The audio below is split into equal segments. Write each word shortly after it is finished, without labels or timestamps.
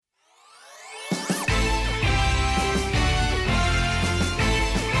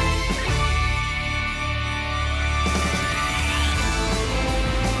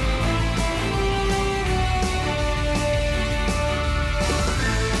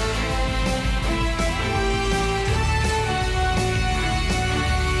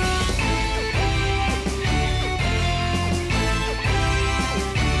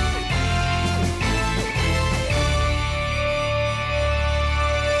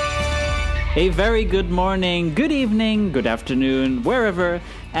A very good morning, good evening, good afternoon, wherever,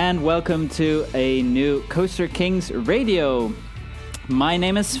 and welcome to a new Coaster Kings Radio. My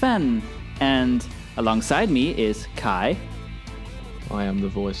name is Sven, and alongside me is Kai. I am the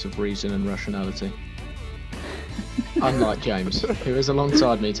voice of reason and rationality. Unlike James, who is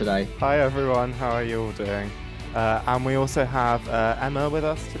alongside me today. Hi everyone, how are you all doing? And we also have Emma with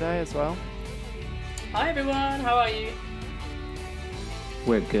us today as well. Hi everyone, how are you?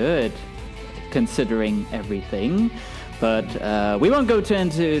 We're good, considering everything, but we won't go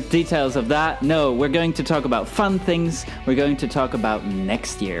into details of that. No, we're going to talk about fun things. We're going to talk about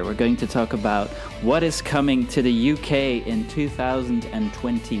next year. We're going to talk about what is coming to the UK in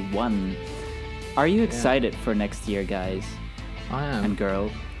 2021. Are you excited for next year, guys? I am. And girl?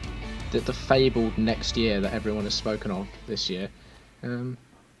 The fabled next year that everyone has spoken of this year.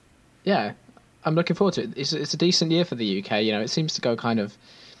 Yeah, I'm looking forward to it. It's a decent year for the UK. You know, it seems to go kind of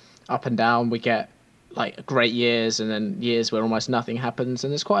up and down. We get like great years and then years where almost nothing happens,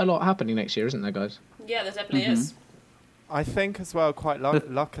 and there's quite a lot happening next year, isn't there, guys? Yeah, there definitely is. I think as well, quite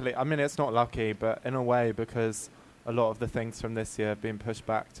luckily, I mean it's not lucky, but in a way, because a lot of the things from this year have been pushed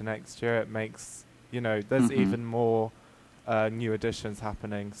back to next year, it makes, you know, there's even more new additions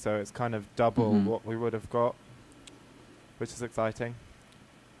happening, so it's kind of double what we would have got, which is exciting.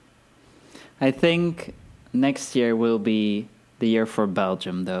 I think next year will be the year for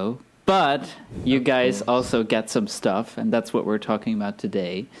Belgium, though. But you guys also get some stuff, and that's what we're talking about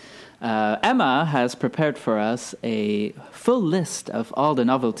today. Emma has prepared for us a full list of all the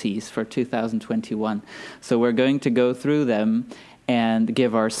novelties for 2021. So we're going to go through them and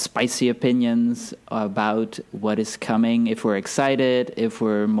give our spicy opinions about what is coming, if we're excited, if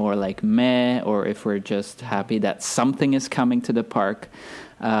we're more like meh, or if we're just happy that something is coming to the park.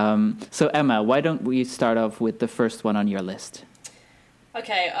 So Emma, why don't we start off with the first one on your list?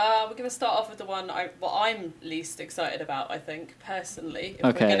 Okay, we're going to start off with the one I'm least excited about, I think, personally, if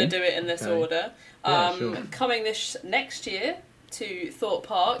we're going to do it in this order. Sure. Coming next year to Thorpe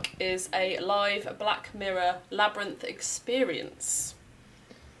Park is a live Black Mirror Labyrinth experience.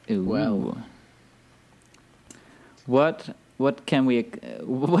 Ooh. Well. What can we?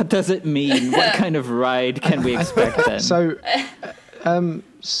 What does it mean? What kind of ride can we expect then? So,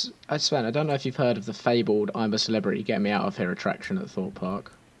 Sven, I don't know if you've heard of the fabled "I'm a Celebrity, Get Me Out of Here" attraction at Thorpe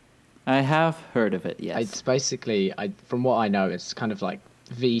Park. I have heard of it. Yes. It's basically, from what I know, it's kind of like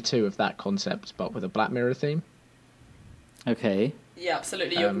V2 of that concept, but with a Black Mirror theme. Okay. Yeah,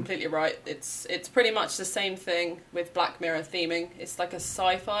 absolutely. You're completely right. It's pretty much the same thing with Black Mirror theming. It's like a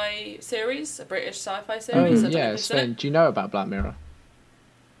sci-fi series, a British sci-fi series. Yeah, Sven, do you know about Black Mirror?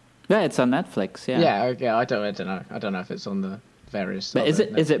 Yeah, it's on Netflix. Yeah. Yeah. Okay. I don't know. I don't know if it's on the various. But is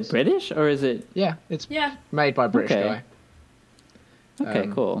it British or is it? Yeah, it's made by a British guy. Okay,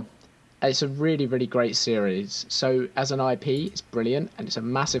 cool. It's a really, really great series. So as an IP, it's brilliant, and it's a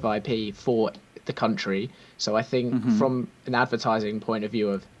massive IP for the country. So I think from an advertising point of view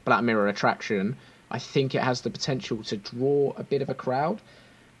of Black Mirror attraction, I think it has the potential to draw a bit of a crowd.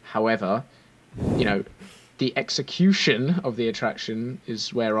 However, you know, the execution of the attraction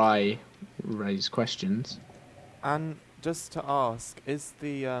is where I raise questions. And just to ask, is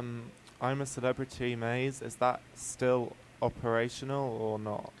the I'm a Celebrity maze, is that still operational or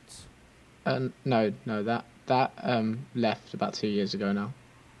not? No, that left about 2 years ago now.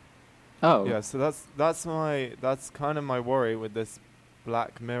 Oh. Yeah, so that's kind of my worry with this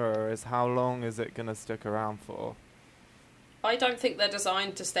Black Mirror, is how long is it going to stick around for? I don't think they're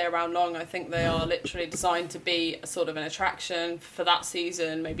designed to stay around long. I think they are literally designed to be a sort of an attraction for that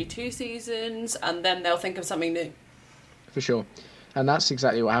season, maybe 2 seasons, and then they'll think of something new. For sure. And that's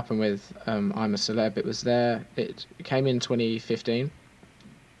exactly what happened with I'm a Celeb. It was there. It came in 2015.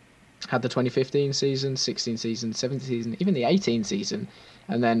 Had the 2015 season, 16 season, 17 season, even the 18 season.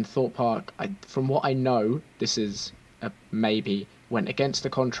 And then Thorpe Park, from what I know, this is a maybe, went against the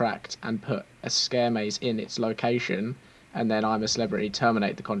contract and put a scare maze in its location. And then I'm a Celebrity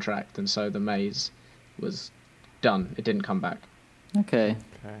terminate the contract. And so the maze was done. It didn't come back. Okay.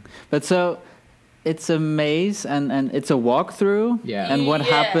 But so it's a maze and it's a walkthrough? Yeah. And what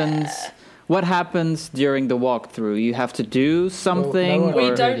happens... What happens during the walkthrough? You have to do something? Well, no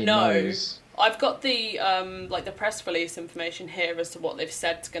one we don't really know. knows. I've got the the press release information here as to what they've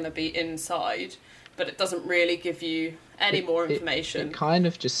said is going to be inside, but it doesn't really give you any more information. It kind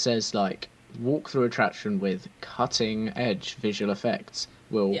of just says like walkthrough attraction with cutting edge visual effects.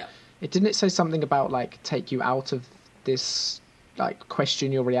 It didn't say something about like take you out of this, like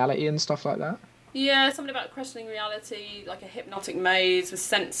question your reality and stuff like that? Yeah, something about questioning reality, like a hypnotic maze with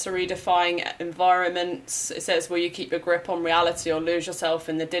sensory-defying environments. It says, will you keep your grip on reality or lose yourself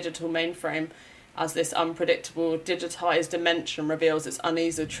in the digital mainframe as this unpredictable, digitized dimension reveals its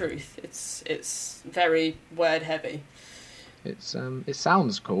uneasy truth? It's very word-heavy. It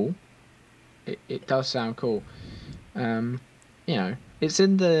sounds cool. It does sound cool. It's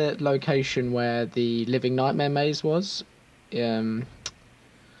in the location where the Living Nightmare maze was.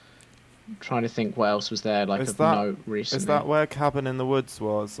 Trying to think what else was there, like note recently. Is that where Cabin in the Woods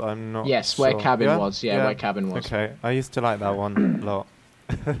was? I'm not Yes, sure. where Cabin was. Yeah, where Cabin was. Okay, I used to like that one a lot.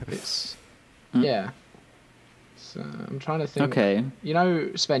 It's... Yeah. So, I'm trying to think. Okay.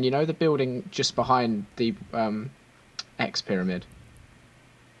 Sven, the building just behind the X Pyramid?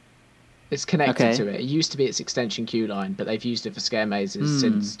 It's connected to it. It used to be its extension queue line, but they've used it for scare mazes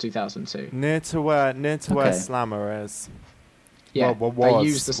since 2002. Near to where Slammer is. Yeah, well, they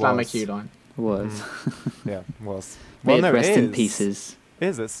used the Slammer queue line. Was. Yeah, was. May it no, rest it in is. pieces.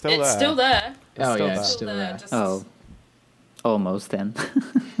 Is it still there? It's still there. It's still there. Just... Almost then.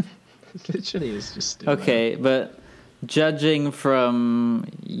 Literally, it's just still Okay, but judging from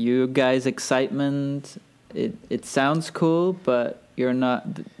you guys' excitement, it sounds cool, but you're not.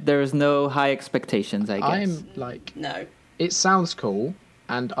 There's no high expectations, I guess. I'm like, no. It sounds cool,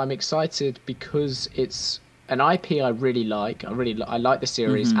 and I'm excited because it's an IP I really like. I like the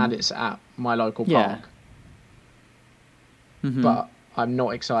series, and it's at my local park. But I'm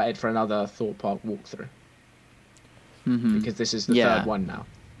not excited for another Thorpe Park walkthrough because this is the third one now.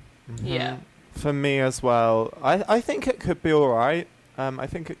 Yeah. For me as well, I think it could be alright. I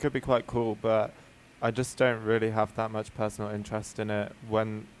think it could be quite cool, but I just don't really have that much personal interest in it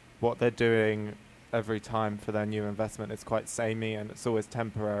when what they're doing every time for their new investment is quite samey and it's always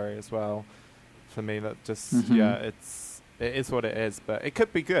temporary as well. For me, that just, it is what it is, but it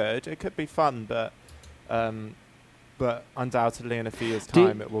could be good, it could be fun, but undoubtedly in a few years'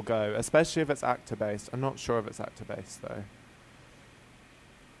 time it will go, especially if it's actor-based. I'm not sure if it's actor-based, though.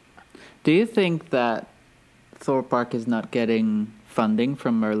 Do you think that Thorpe Park is not getting funding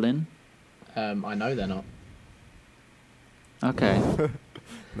from Merlin? I know they're not. Okay.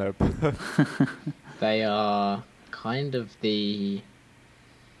 Nope. They are kind of the...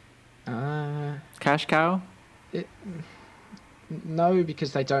 Cash cow? No,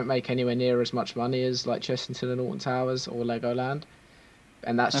 because they don't make anywhere near as much money as like Chessington and Alton Towers or Legoland.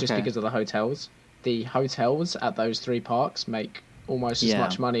 And that's just because of the hotels. The hotels at those three parks make almost as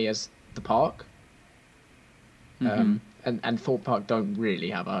much money as the park. And Thorpe Park don't really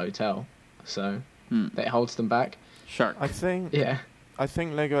have a hotel, so that holds them back. Shark. I think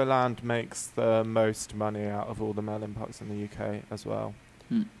Legoland makes the most money out of all the Merlin parks in the UK as well.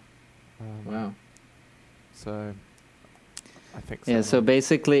 Wow. So I think so. Yeah, so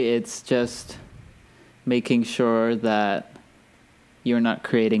basically it's just making sure that you're not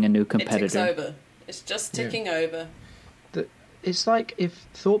creating a new competitor. It ticks over. It's just ticking over. It's like if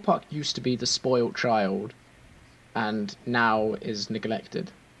Thorpe Park used to be the spoilt child and now is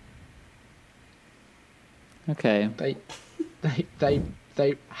neglected. Okay.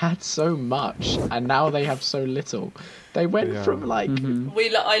 They had so much and now they have so little. They went from like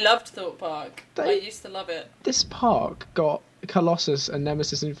I loved Thorpe Park. I used to love it. This park got Colossus and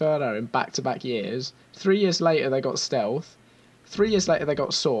Nemesis Inferno in back-to-back years. 3 years later they got Stealth. 3 years later they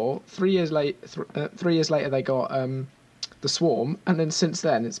got Saw. 3 years later they got the Swarm, and then since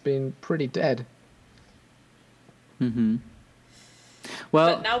then it's been pretty dead. Well,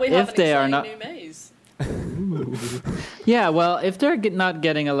 but now we have if they are not new maze. Yeah, well, if they're not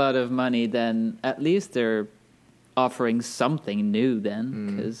getting a lot of money, then at least they're offering something new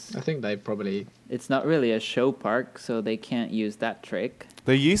then, because I think they probably... It's not really a show park, so they can't use that trick.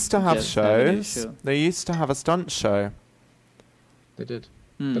 They used to have shows. Show. They used to have a stunt show. They did.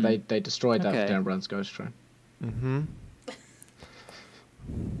 But they destroyed that with Dan Brown's Ghost Train.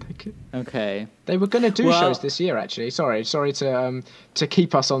 Okay. They were going to do shows this year, actually. Sorry to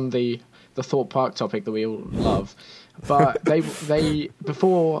keep us on the Thorpe Park topic that we all love. But they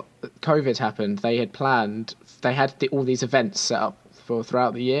before COVID happened, they had planned. They had all these events set up for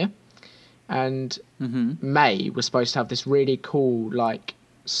throughout the year, and May was supposed to have this really cool like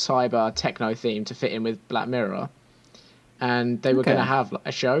cyber techno theme to fit in with Black Mirror, and they were going to have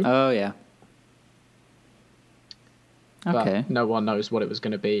a show. Oh yeah. But no one knows what it was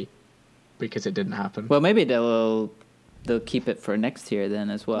going to be because it didn't happen. Well, maybe they'll keep it for next year then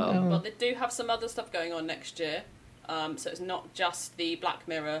as well. Well, they do have some other stuff going on next year. So it's not just the Black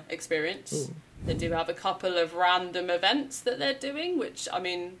Mirror experience. Ooh. They do have a couple of random events that they're doing, which, I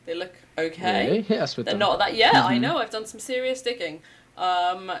mean, they look okay. Really? Hit us with they're them. not that... Yeah, I know. I've done some serious digging.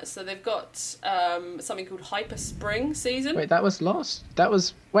 So they've got something called Hyper Spring season. Wait, that was last.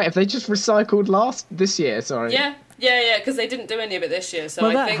 Wait, have they just recycled this year? Sorry. Yeah, because they didn't do any of it this year, so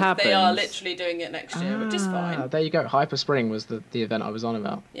Well, I think they are happens. literally doing it next year, which is fine. There you go. Hyper Spring was the event I was on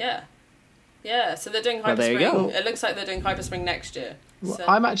about. Yeah. So they're doing Well, Hyper there you Spring. go. It looks like they're doing Hyper Spring next year. Well, So,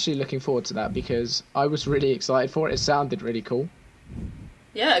 I'm actually looking forward to that because I was really excited for it. It sounded really cool.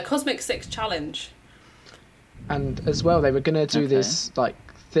 yeah, a Cosmic 6 challenge. And as well, they were going to do Okay. this like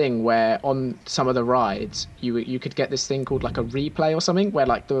thing where on some of the rides you could get this thing called like a replay or something where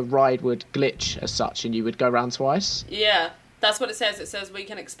like the ride would glitch as such and you would go around twice. Yeah, that's what it says. It says we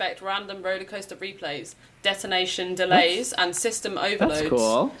can expect random roller coaster replays, detonation delays, and system overloads. That's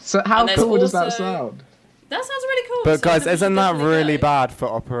cool. So how And there's cool does that also- sound? That sounds really cool. But so guys, I think we isn't should that definitely really go. bad for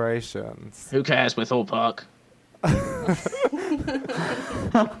operations? Who cares with Thor Park?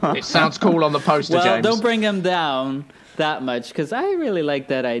 It sounds cool on the poster, Well, James. don't bring him down that much because I really like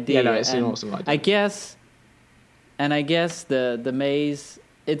that idea. Yeah, no, it's an and awesome idea. I guess the maze.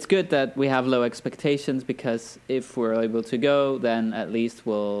 It's good that we have low expectations because if we're able to go, then at least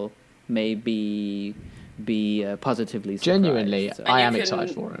we'll maybe be positively surprised. Genuinely, So- I you am can-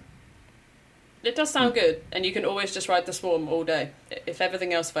 excited for it. It does sound good, and you can always just ride the Swarm all day. If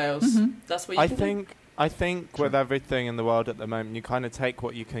everything else fails, that's what you can do. I think with everything in the world at the moment, you kind of take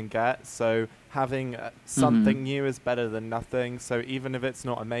what you can get. So having something new is better than nothing. So even if it's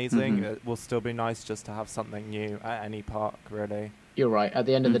not amazing, it will still be nice just to have something new at any park, really. You're right. At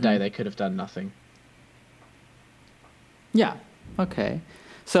the end of the day, they could have done nothing. Yeah. Okay.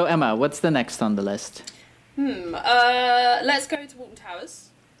 So Emma, what's the next on the list? Let's go to Walton Towers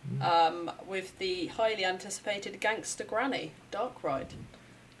with the highly anticipated Gangster Granny Dark Ride.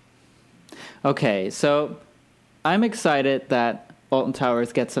 Okay, so I'm excited that Alton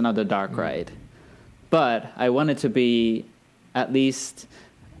Towers gets another dark ride, but I want it to be at least.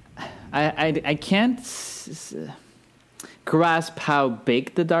 I can't grasp how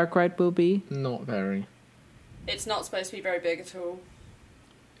big the dark ride will be. Not very. It's not supposed to be very big at all.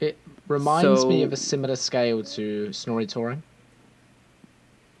 It reminds me So- of a similar scale to Snorri Touring.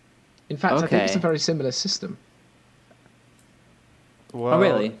 In fact, I think it's a Okay. very similar system. Well,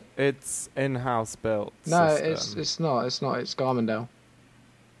 really? It's in-house built. No, system. it's not. It's not. It's Garmendale.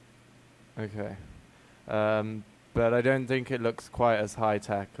 Okay. But I don't think it looks quite as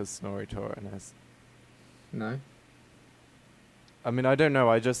high-tech as Snorri Touring is. No. I mean, I don't know.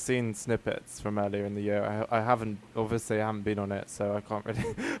 I just seen snippets from earlier in the year. I haven't been on it, so I can't really.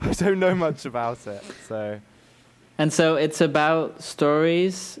 I don't know much about it. So And so it's about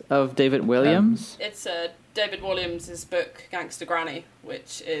stories of David Williams. It's David Williams' book Gangster Granny,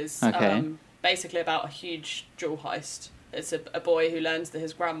 which is Okay. basically about a huge jewel heist. It's a boy who learns that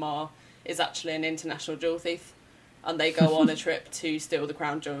his grandma is actually an international jewel thief, and they go on a trip to steal the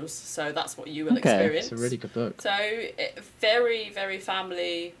crown jewels. So that's what you will Okay. experience. It's a really good book. So very, very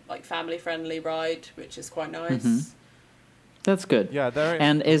family friendly ride, which is quite nice. Mhm. That's good. yeah, there.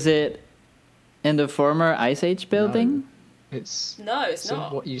 And is it in the former Ice Age building? It's No, it's sort not.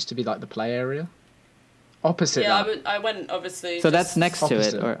 of what used to be like the play area. Opposite Yeah, that. I went obviously. So just- that's next to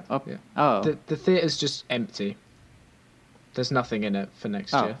it, Opposite. or up? Yeah. Oh, The theatre's just empty. There's nothing in it for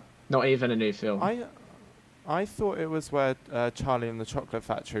next Oh. year. Not even a new film. I thought it was where Charlie and the Chocolate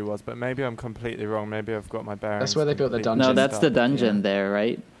Factory was, but maybe I'm completely wrong. Maybe I've got my bearings. That's where they built the completely dungeon. no, that's mixed the up. dungeon Yeah. there,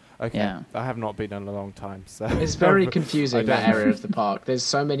 right? Okay, Yeah. I have not been in a long time, so It's very confusing, I that don't- area of the park. There's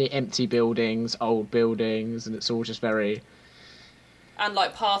so many empty buildings, old buildings, and it's all just very... And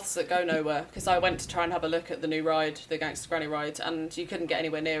like paths that go nowhere, because I went to try and have a look at the new ride, the Gangster Granny ride, and you couldn't get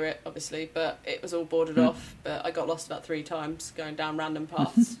anywhere near it, obviously, but it was all boarded off. But I got lost about 3 times going down random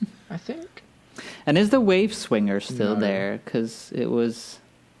paths. I think... And is the wave swinger still No. there? Because it was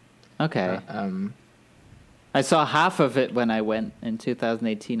okay. um, I saw half of it when I went in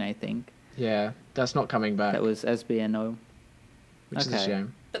 2018. I think yeah, that's not coming back, that was SBNO. which is a okay.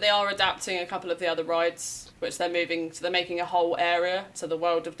 shame. But they are adapting a couple of the other rides, which they're moving. So they're making a whole area to the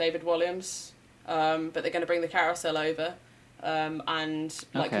world of David Williams. But they're going to bring the carousel over and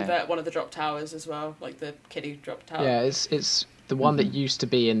like Okay. convert one of the drop towers as well, like the kiddie drop tower. Yeah, it's the one that used to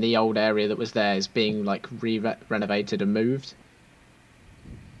be in the old area that was there is being like renovated and moved.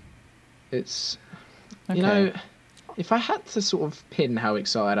 It's you know, Okay. if I had to sort of pin how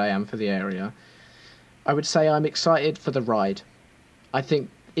excited I am for the area, I would say I'm excited for the ride. I think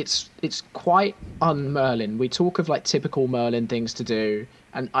it's quite un-Merlin. We talk of like typical Merlin things to do,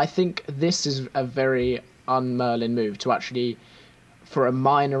 and I think this is a very un-Merlin move to actually, for a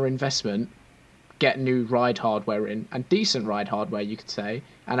minor investment, get new ride hardware in, and decent ride hardware, you could say,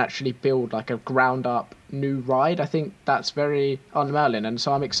 and actually build like a ground up new ride. I think that's very on Merlin, and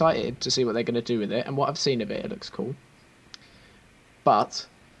so I'm excited to see what they're going to do with it. And what I've seen of it, it looks cool. But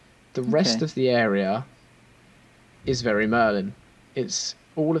the rest of the area is very Merlin. It's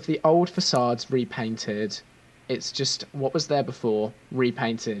all of the old facades repainted. It's just what was there before,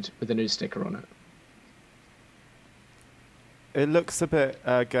 repainted with a new sticker on it. It looks a bit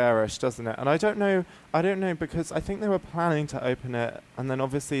garish, doesn't it? And I don't know because I think they were planning to open it, and then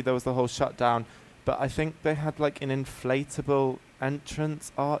obviously there was the whole shutdown. But I think they had like an inflatable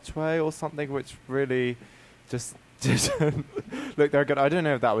entrance archway or something, which really just didn't look very good. I don't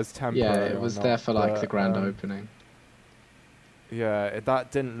know if that was temporary. Yeah, it was there for like the grand opening. Yeah,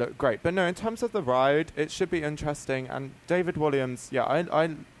 that didn't look great. But no, in terms of the ride, it should be interesting. And David Williams, yeah,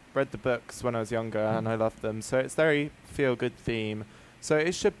 I read the books when I was younger and I loved them. So it's very feel-good theme. So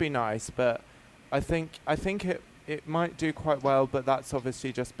it should be nice. But I think it might do quite well. But that's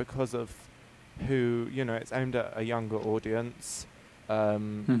obviously just because of who, it's aimed at a younger audience.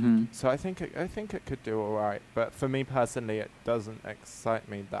 So I think it could do all right. But for me personally, it doesn't excite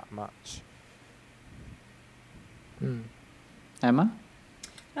me that much. Emma?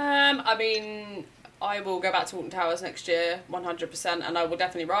 I mean, I will go back to Alton Towers next year, 100%, and I will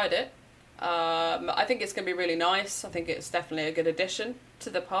definitely ride it. I think it's going to be really nice. I think it's definitely a good addition to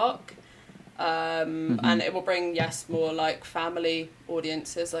the park. And it will bring, more like family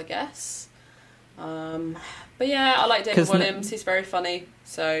audiences, I guess. But yeah, I like David Williams. He's very funny.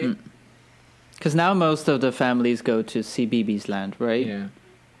 So, because now most of the families go to CBeebies Land, right?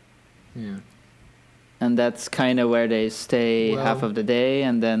 Yeah. And that's kind of where they stay half of the day,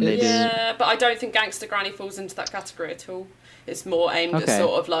 and then they do... Yeah, but I don't think Gangster Granny falls into that category at all. It's more aimed at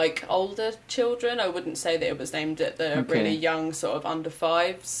sort of like older children. I wouldn't say that it was aimed at the really young sort of under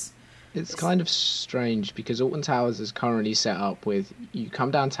fives. It's kind of strange because Alton Towers is currently set up with, you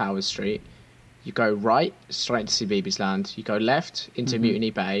come down Towers Street, you go right straight to CBeebies Land, you go left into Mutiny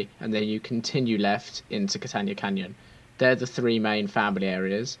Bay, and then you continue left into Catania Canyon. They're the three main family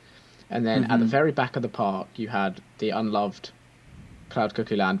areas. And then at the very back of the park, you had the unloved Cloud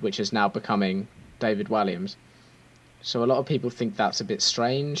Cuckoo Land, which is now becoming David Williams. So a lot of people think that's a bit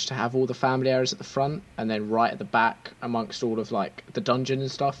strange to have all the family areas at the front, and then right at the back, amongst all of like the dungeon and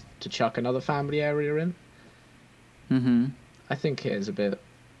stuff, to chuck another family area in. I think it is a bit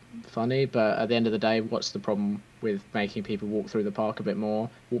funny, but at the end of the day, what's the problem with making people walk through the park a bit more,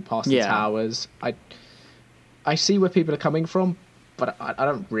 walk past the towers? I see where people are coming from, but I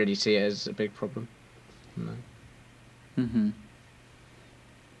don't really see it as a big problem. No.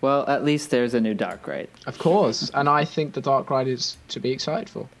 Well, at least there's a new dark ride. Of course, and I think the dark ride is to be excited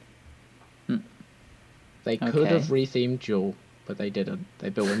for. They could have rethemed Jewel, but they didn't. They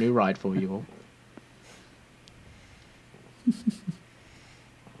built a new ride for you all.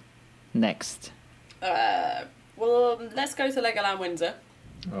 Next. Well, let's go to Legoland Windsor.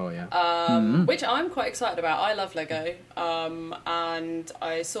 Oh, yeah. Which I'm quite excited about. I love Lego. And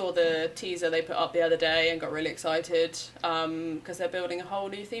I saw the teaser they put up the other day and got really excited because they're building a whole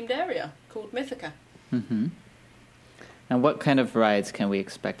new themed area called Mythica. And what kind of rides can we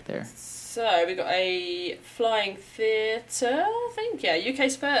expect there? So we got a flying theatre, I think. Yeah,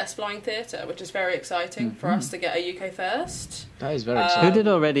 UK's first flying theatre, which is very exciting for us to get a UK first. That is very exciting. Who did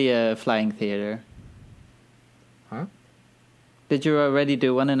already a flying theatre? Huh? Did you already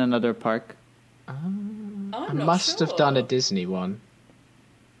do one in another park? I must have done a Disney one.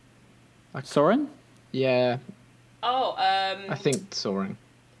 Soarin'? Yeah. Oh, I think Soaring.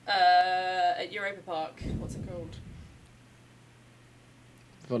 At Europa Park. What's it called?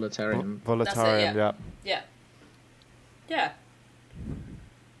 Voletarium. Voletarium, yeah. Yeah.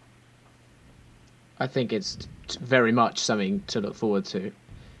 I think it's very much something to look forward to,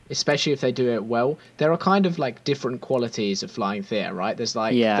 especially if they do it well. There are kind of like different qualities of flying theatre, right? There's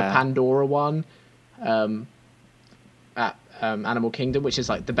like the Pandora one at Animal Kingdom, which is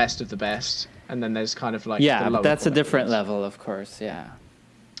like the best of the best, and then there's kind of like the lower that's a different level, of course. Yeah.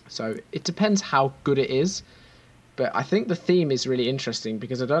 So it depends how good it is. But I think the theme is really interesting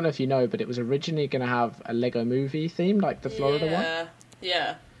because I don't know if you know, but it was originally going to have a Lego movie theme, like the Florida one.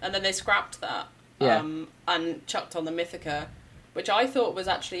 Yeah, and then they scrapped that and chucked on the Mythica, which I thought was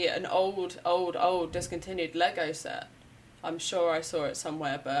actually an old discontinued Lego set. I'm sure I saw it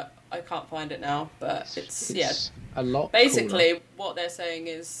somewhere, but I can't find it now. But it's a lot. Basically, cooler. What they're saying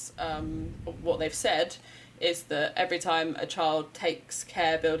is, what they've said is that every time a child takes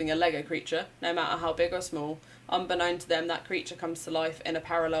care building a Lego creature, no matter how big or small, unbeknown to them, that creature comes to life in a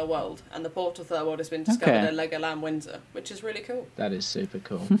parallel world, and the portal to that world has been discovered at Legoland Windsor, which is really cool. That is super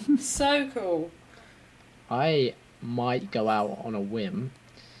cool. So cool. I might go out on a whim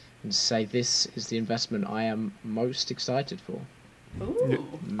and say this is the investment I am most excited for. Ooh.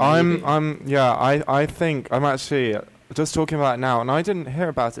 I think I'm actually just talking about it now, and I didn't hear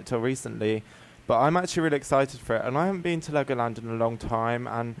about it till recently, but I'm actually really excited for it, and I haven't been to Legoland in a long time,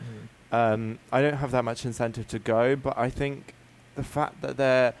 and I don't have that much incentive to go, but I think the fact that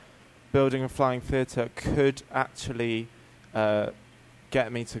they're building a flying theatre could actually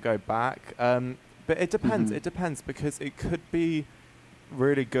get me to go back. But it depends. It depends, because it could be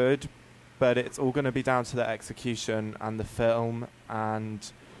really good, but it's all going to be down to the execution and the film. And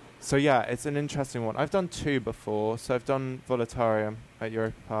so, yeah, it's an interesting one. I've done 2 before. So I've done Voletarium at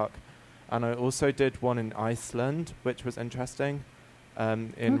Europa Park, and I also did one in Iceland, which was interesting.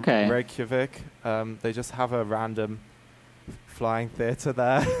 In Reykjavik, they just have a random flying theatre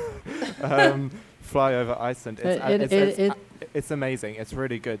there. Fly over Iceland. It's amazing. It's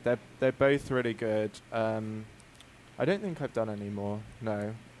really good. They're both really good. I don't think I've done any more.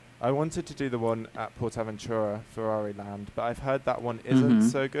 No, I wanted to do the one at Portaventura, Ferrari Land, but I've heard that one isn't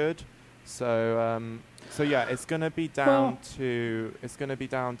so good. So yeah, it's gonna be down to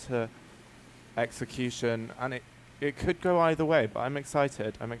execution, and it could go either way. But I'm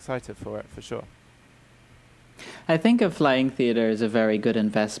excited. I'm excited for it for sure. I think a flying theater is a very good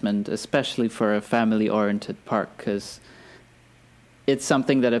investment, especially for a family-oriented park, because it's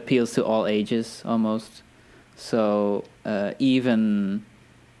something that appeals to all ages almost. So even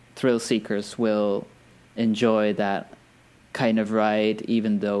thrill seekers will enjoy that kind of ride,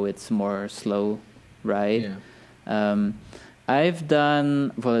 even though it's more slow ride. Yeah. I've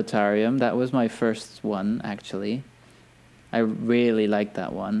done Voletarium. That was my first one, actually. I really liked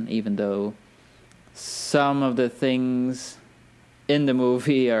that one, even though some of the things in the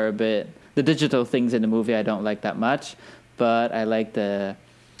movie are a bit... The digital things in the movie I don't like that much, but I like the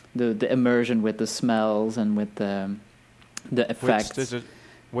immersion with the smells and with the effects.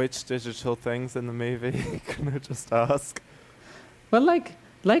 Which digital things in the movie? Can I just ask? Well,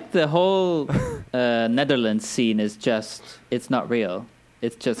 like the whole Netherlands scene is just... It's not real.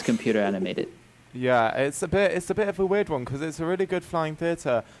 It's just computer animated. Yeah, it's a bit of a weird one, because it's a really good flying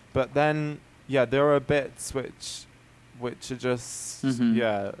theatre, but then... Yeah, there are bits which are just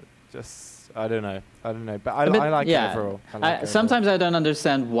I don't know, but I like it overall. Sometimes I don't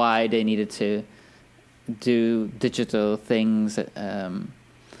understand why they needed to do digital things,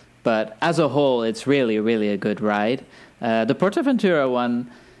 but as a whole, it's really, really a good ride. The Portaventura one,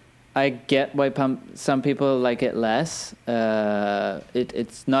 I get why some people like it less.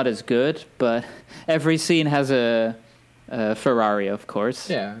 It's not as good, but every scene has a Ferrari, of course.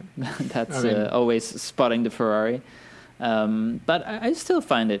 Yeah, that's always spotting the Ferrari. But I still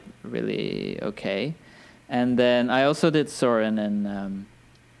find it really okay. And then I also did Soarin'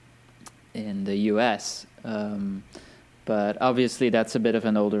 in the US. But obviously that's a bit of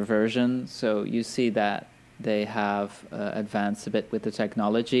an older version. So you see that they have advanced a bit with the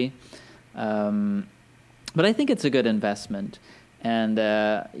technology. But I think it's a good investment. And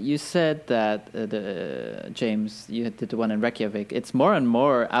you said that, James, you did the one in Reykjavik. It's more and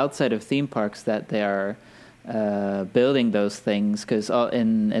more outside of theme parks that they are building those things. Because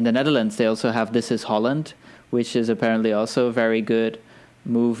in the Netherlands, they also have This Is Holland, which is apparently also a very good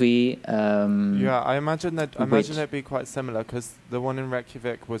movie. I imagine it'd be quite similar, because the one in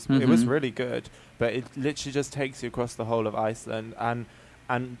Reykjavik was it was really good, but it literally just takes you across the whole of Iceland.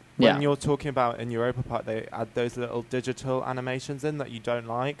 And when you're talking about in Europa Park, they add those little digital animations in that you don't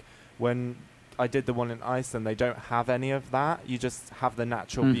like. When I did the one in Iceland, they don't have any of that. You just have the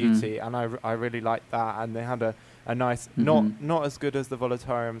natural beauty, and I really liked that. And they had a nice, not as good as the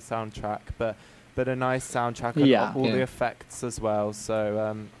Voletarium soundtrack, but a nice soundtrack and all the effects as well.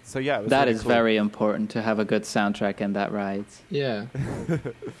 So yeah, it was that really is cool. very important, to have a good soundtrack in that ride. Yeah.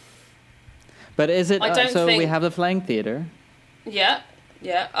 But is it we have the flying theater? Yeah.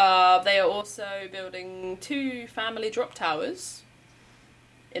 Yeah, they are also building 2 family drop towers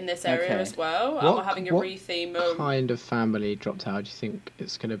in this area as well. We're having a retheme. What kind of family drop tower do you think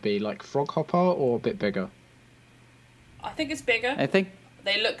it's going to be? Like Frog Hopper or a bit bigger? I think it's bigger. I think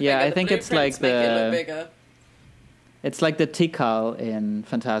they look bigger. Yeah, I think it's like make it look bigger. It's like the Tikal in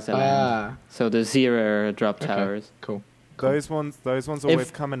Phantasialand. So the Zero drop towers. Cool. Those ones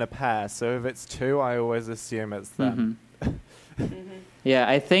always come in a pair. So if it's 2, I always assume it's them. Yeah,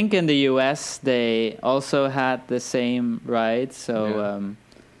 I think in the US they also had the same ride, so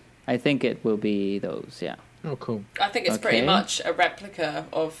I think it will be those. Yeah. Oh, cool. I think it's pretty much a replica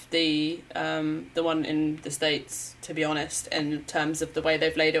of the one in the States, to be honest, in terms of the way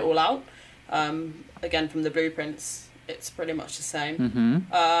they've laid it all out. Again, from the blueprints, it's pretty much the same.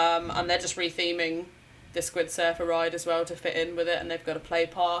 And they're just retheming the Squid Surfer ride as well to fit in with it, and they've got a play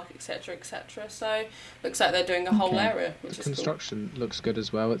park, etc., etc. So looks like they're doing a whole area, which The is construction looks good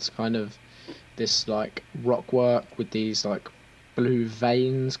as well. It's kind of this like rock work with these like blue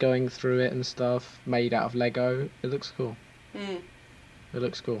veins going through it and stuff, made out of Lego. It looks cool. cool. It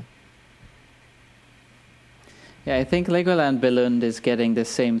looks cool. Yeah, I think Legoland Billund is getting the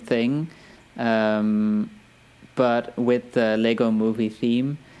same thing, but with the Lego movie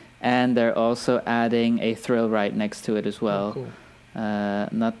theme, and they're also adding a thrill ride next to it as well. Oh, cool.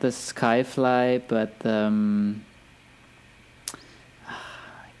 Not the Skyfly, but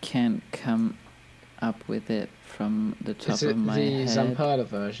I can't come up with it from the top Is it of my the head. Zamperla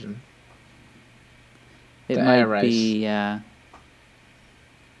version? It the might air race? be, yeah.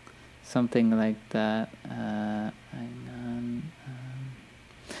 Something like that. Hang on.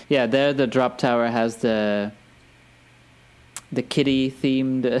 Yeah, there the drop tower has the kitty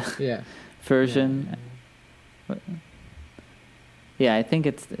themed Yeah. version. Yeah, I think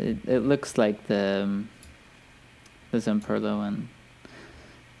it looks like the Zamperla one.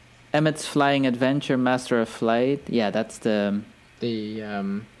 Emmett's Flying Adventure Master of Flight. Yeah, that's the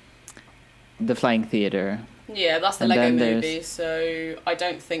Flying Theater. Yeah, that's the And Lego then there's- movie, so I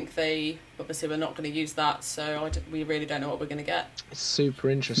don't think obviously we're not going to use that, so we really don't know what we're going to get. It's super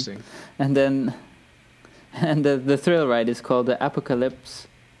interesting. And then the thrill ride is called the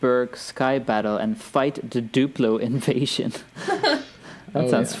Apocalypseburg Sky Battle and Fight the Duplo Invasion. That Oh,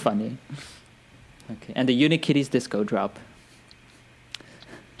 sounds yeah. funny. Okay, and the Unikitties Disco Drop.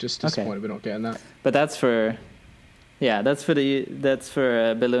 Just Okay. disappointed we're not getting that. But that's for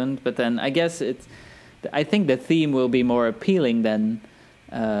Billund. But then I guess I think the theme will be more appealing than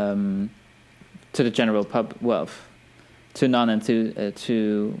to the general pub. Well, to more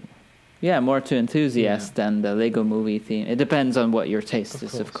to enthusiasts than the Lego movie theme. It depends on what your taste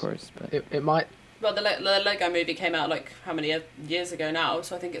is, of course. But It might. Well, the Lego movie came out like how many years ago now,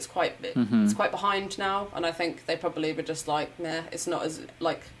 so I think it's quite behind now, and I think they probably were just like, nah, it's not as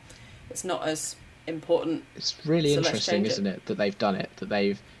important. It's really So let's interesting, change it. isn't it, that they've done it? That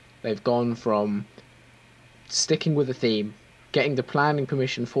they've gone from sticking with a theme, getting the planning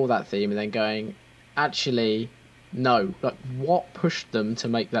permission for that theme, and then going, actually, no. Like, what pushed them to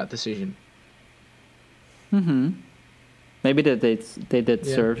make that decision? maybe that they did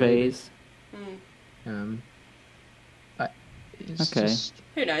Yeah, surveys. It's Okay. just,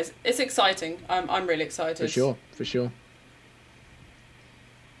 Who knows? It's exciting. I'm really excited. for sure.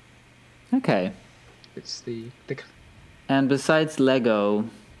 Okay. It's the And besides Lego,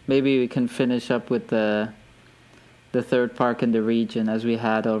 maybe we can finish up with the third park in the region, as we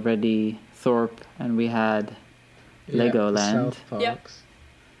had already Thorpe and we had Legoland. South Parks. Yep.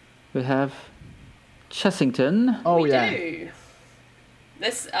 We have Chessington. Oh we yeah. do.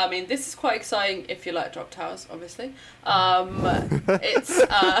 This is quite exciting if you like drop towers, obviously. It's,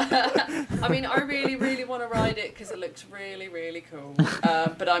 I really, really want to ride it because it looks really, really cool.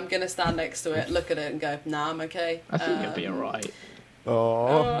 But I'm going to stand next to it, look at it and go, nah, I'm okay. I think it'll be alright.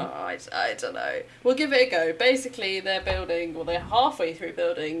 I don't know. We'll give it a go. Basically, they're halfway through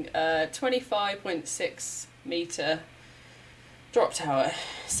building a 25.6 metre drop tower,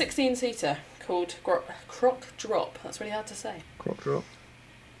 16-seater, called Croc Drop. That's really hard to say. Crop drop.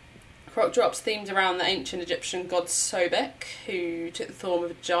 Croc Drop's themed around the ancient Egyptian god Sobek, who took the form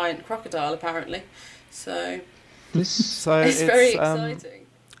of a giant crocodile, apparently. So So it's very exciting.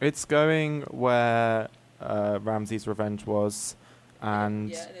 It's going where Ramsay's Revenge was,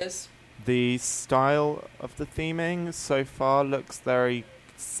 and Yeah, it is. the style of the theming so far looks very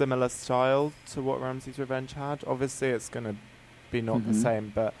similar style to what Ramsay's Revenge had. Obviously, it's going to be not the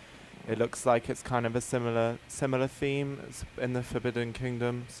same, but it looks like it's kind of a similar theme as in the Forbidden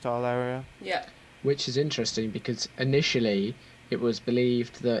Kingdom style area. Yeah. Which is interesting because initially it was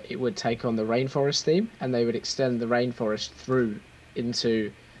believed that it would take on the rainforest theme and they would extend the rainforest through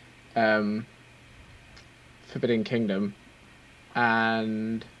into Forbidden Kingdom,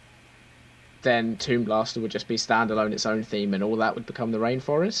 and then Tomb Blaster would just be standalone, its own theme, and all that would become the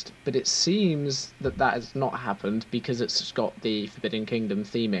rainforest. But it seems that has not happened because it's got the Forbidden Kingdom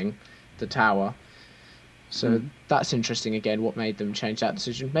theming, the tower. So that's interesting again, what made them change that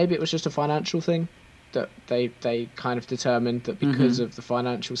decision. Maybe it was just a financial thing, that they kind of determined that because of the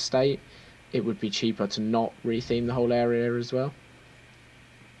financial state, it would be cheaper to not retheme the whole area as well.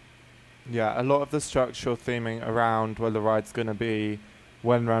 Yeah, a lot of the structural theming around where the ride's going to be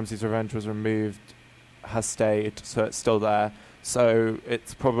when Ramsay's Revenge was removed has stayed, so it's still there. So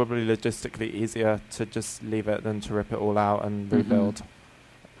it's probably logistically easier to just leave it than to rip it all out and rebuild,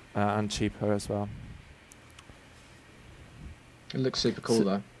 and cheaper as well. It looks super cool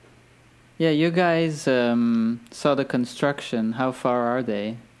though. Yeah, you guys saw the construction. How far are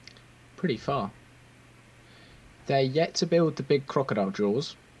they? Pretty far. They're yet to build the big crocodile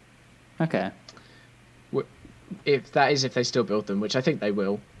jaws. Okay. If they still build them, which I think they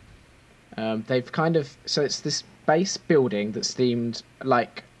will. They've kind of... So it's this base building that's themed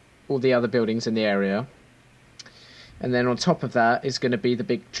like all the other buildings in the area. And then on top of that is going to be the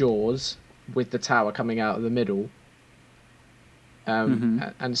big jaws with the tower coming out of the middle.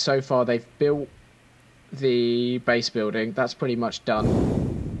 And so far they've built the base building. That's pretty much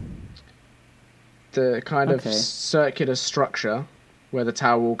done. The kind of circular structure where the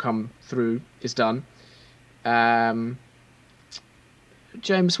tower will come through is done.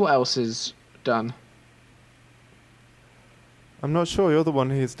 James, what else is done? I'm not sure. You're the one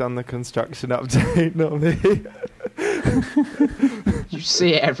who's done the construction update, not me. You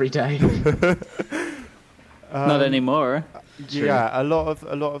see it every day. Not anymore. Yeah, a lot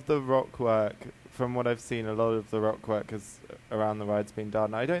of the rock work, from what I've seen, a lot of the rock work around the ride's been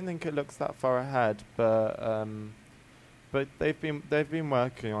done. I don't think it looks that far ahead, but they've been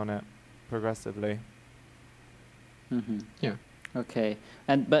working on it progressively. Yeah. Okay,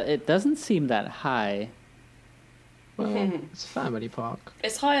 but it doesn't seem that high. Well, it's a family park.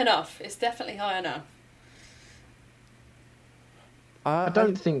 It's high enough. It's definitely high enough. I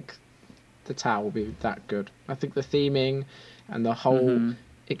don't think the tower will be that good. I think the theming and the whole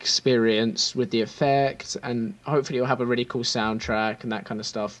experience with the effects, and hopefully you'll have a really cool soundtrack and that kind of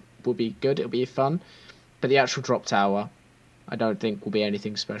stuff, will be good. It'll be fun. But the actual drop tower, I don't think will be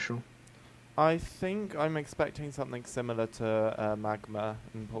anything special. I think I'm expecting something similar to Magma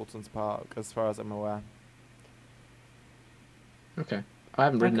in Paulson's Park, as far as I'm aware. Okay. I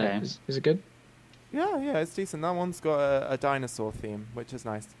haven't ridden it. Is it good? Yeah, it's decent. That one's got a dinosaur theme, which is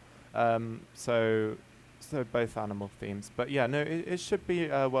nice. So both animal themes. But yeah, no, it should be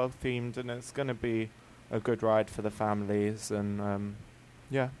well themed, and it's going to be a good ride for the families, and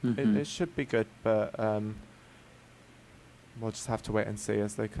it should be good. But we'll just have to wait and see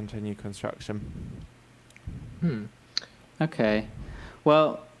as they continue construction. Okay.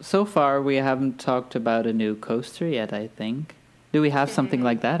 Well, so far we haven't talked about a new coaster yet, I think. Do we have something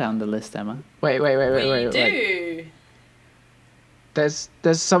like that on the list, Emma? Wait. We do. There's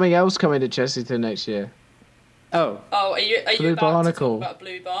something else coming to Chessington next year. Oh, are you Blue about Barnacle. to talk about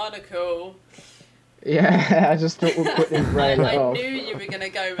Blue Barnacle? Yeah, I just thought we'll quickly rail it I off. knew you were going to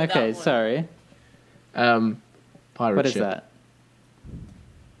go with that okay, one. sorry. Pirate What is ship. that?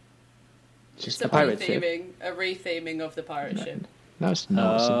 Just It's a pirate ship. a retheming of the pirate ship. No, it's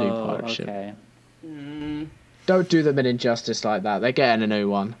not. It's a new pirate ship. Okay. Don't do them an injustice like that. They're getting a new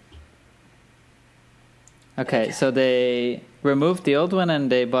one. Okay, so they removed the old one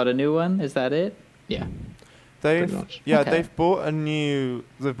and they bought a new one. Is that it? Yeah. Pretty much. Okay. They've bought a new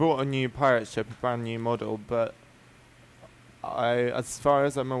pirate ship, a brand new model, but as far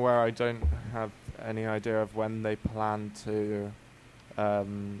as I'm aware, I don't have any idea of when they plan to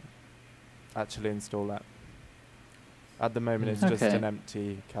actually install that. At the moment, it's just Okay. an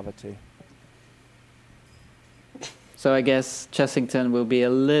empty cavity. So I guess Chessington will be a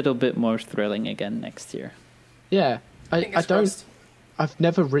little bit more thrilling again next year. Yeah. I Fingers don't... crossed. I've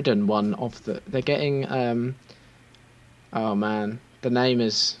never ridden one of the... They're getting... oh, man. The name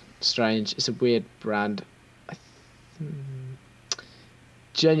is strange. It's a weird brand.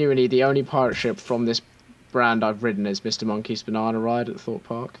 Genuinely, the only pirate ship from this brand I've ridden is Mr. Monkey's Banana Ride at Thorpe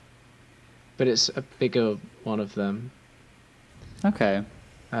Park. But it's a bigger one of them. Okay.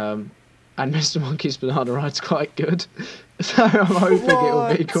 And Mr. Monkey's Banana Ride's quite good. So I'm hoping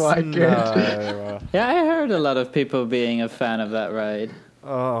it'll be quite good. No. Yeah, I heard a lot of people being a fan of that ride.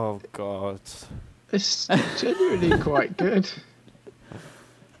 Oh, God. It's genuinely quite good.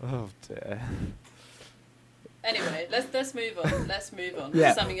 Oh, dear. Anyway, let's move on. Let's move on.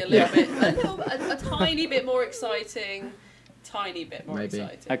 Yeah. Something a tiny bit more exciting. Tiny bit more Maybe.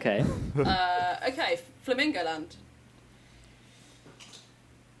 exciting. Okay. Okay, Flamingo Land.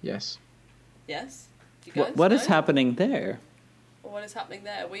 Yes. Yes. Do you guys What is know? happening there? What is happening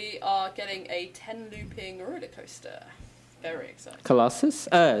there? We are getting a 10 looping roller coaster. Very exciting. Colossus?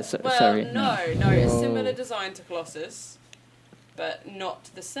 Well, Sorry. no, it's Whoa. similar design to Colossus, but not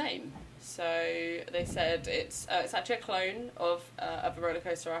the same. So they said it's actually a clone of a roller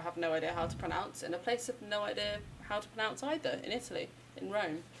coaster I have no idea how to pronounce, in a place of no idea how to pronounce either, in Italy, in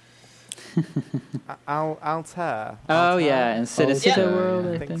Rome. Altair. Oh, yeah, in City Yeah. World,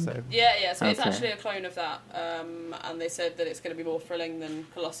 I I think so. Yeah, so it's Okay. actually a clone of that, and they said that it's going to be more thrilling than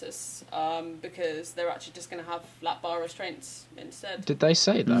Colossus, because they're actually just going to have lap bar restraints instead. Did they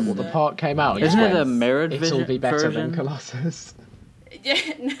say that? Well, the park came out. and Isn't said it a mirrored it'll be better version? than Colossus. Yeah,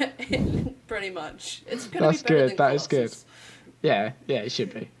 pretty much. It's going to That's be better good, than that is Colossus. good. Yeah, it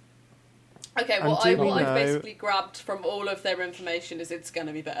should be. Okay, And what do we I've know- basically grabbed from all of their information is it's going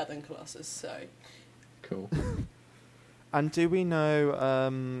to be better than Colossus, so... Cool. And do we know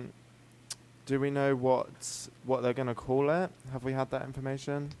what they're going to call it? Have we had that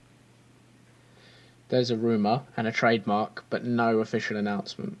information? There's a rumour and a trademark, but no official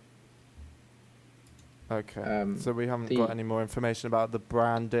announcement. Okay, so we haven't the- got any more information about the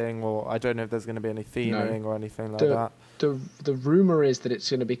branding, or I don't know if there's going to be any theming or anything like that. The rumour is that it's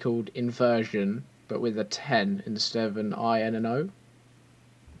going to be called Inversion, but with a 10 instead of an I and an O.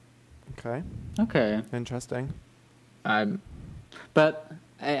 Okay, Okay. interesting. But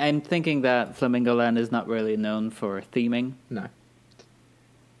I'm thinking that Flamingo Land is not really known for theming. No.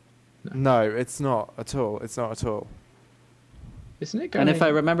 No, it's not at all. It's not at all. Isn't it going... And if I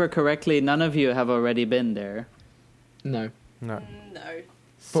remember correctly, none of you have already been there. No. No. No.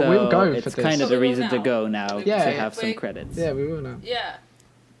 So But we'll go for it's this. kind of But the we will reason to now. go now Yeah. to have some We- credits. Yeah, we will now. Yeah.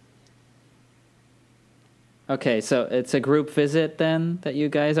 Okay, so it's a group visit then that you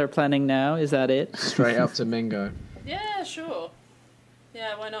guys are planning now? Is that it? Straight up to Mingo. Yeah, sure.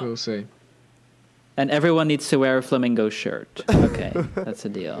 Yeah, why not? We'll see. And everyone needs to wear a flamingo shirt. Okay, that's a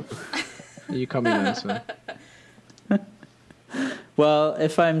deal. Are you coming then, sir? Well,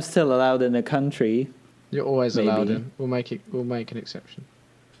 if I'm still allowed in the country, You're always allowed Maybe. in. We'll make an exception.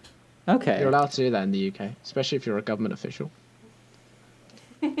 okay. You're allowed to do that in the UK, especially if you're a government official.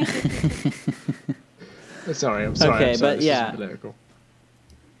 Sorry, I'm sorry. Okay, I'm sorry, but this yeah. isn't political.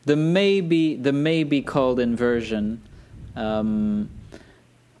 The maybe called inversion. I'm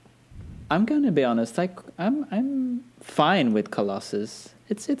going to be honest. I'm fine with Colossus.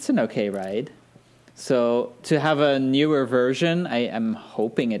 It's an okay ride. So to have a newer version, I am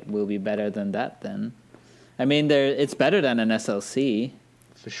hoping it will be better than that. Then, I mean, it's better than an SLC.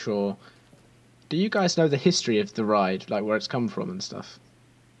 For sure. Do you guys know the history of the ride, like where it's come from and stuff?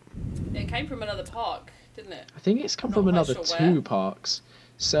 It came from another park, didn't it? I think it's come I'm from not another quite sure two where. parks.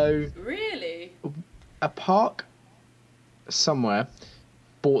 So Really? a park somewhere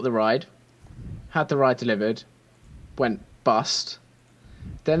bought the ride, had the ride delivered, went bust.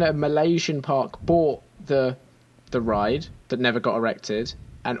 Then a Malaysian park bought the ride that never got erected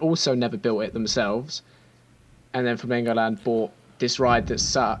and also never built it themselves. And then Flamingo Land bought this ride that's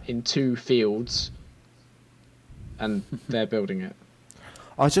sat in two fields and they're building it.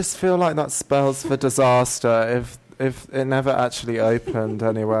 I just feel like that spells for disaster if it never actually opened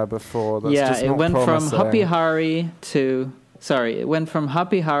anywhere before. That's yeah, just it not went promising. from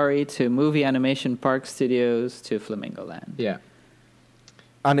Happy Hari to Movie Animation Park Studios to Flamingo Land. Yeah.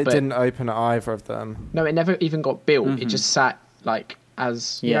 And it but- didn't open at either of them. No, it never even got built. It Mhm. just sat like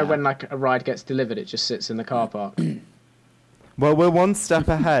as you Yeah. know when like a ride gets delivered, it just sits in the car park. Well, we're one step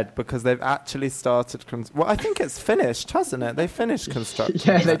ahead because they've actually started. Well, I think it's finished, hasn't it? They finished construction.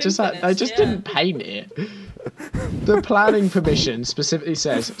 Yeah, It's they been just finished, yeah. didn't paint it. The planning permission specifically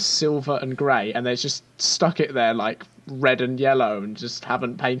says silver and grey, and they just stuck it there like red and yellow, and just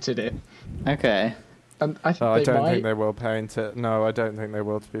haven't painted it. Okay. And I think Oh, I they don't might. think they will paint it. No, I don't think they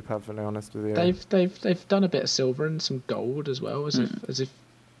will. To be perfectly honest with you, They've done a bit of silver and some gold as well, as Hmm. if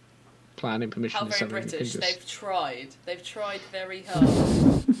planning permission How is very something you can British. just- They've tried. They've tried very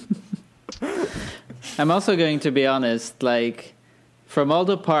hard. I'm also going to be honest, like, from all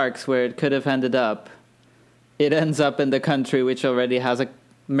the parks where it could have ended up, it ends up in the country which already has a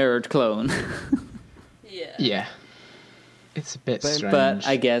mirrored clone. Yeah. Yeah, it's a bit strange. But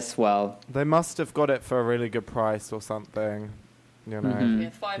I guess, well, they must have got it for a really good price or something. You know. Mhm.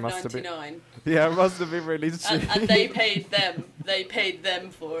 Yeah, Must have been- $5.99, Yeah, it must have been really cheap. and they paid them. They paid them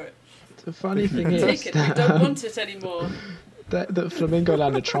for it. the funny thing is Take it. We don't want it anymore. that Flamingo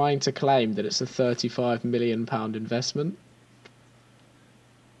Land are trying to claim that it's a £35 million investment.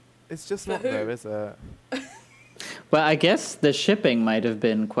 It's just For not who? there, is it? well, I guess the shipping might have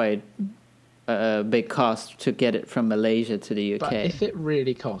been quite a big cost to get it from Malaysia to the UK. But if it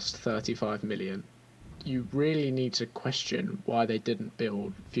really cost 35 million, you really need to question why they didn't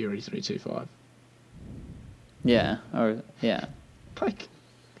build Fury 325. Yeah. Like,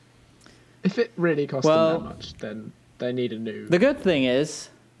 if it really cost Well- them that much, then they need a new, The good thing is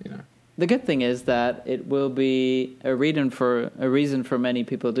that it will be a reason for many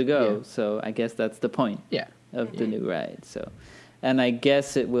people to go. Yeah. So I guess that's the point yeah. of the new ride. So, and I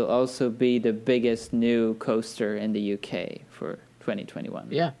guess it will also be the biggest new coaster in the UK for 2021.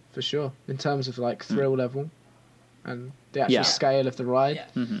 Yeah, for sure. In terms of like thrill level and the actual Yeah. scale of the ride,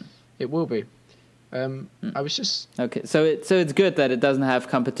 Yeah. Hmm. it will be. I was just Okay, so it's good that it doesn't have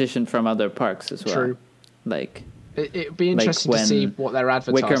competition from other parks as well. true. Like It'd be interesting to when see what their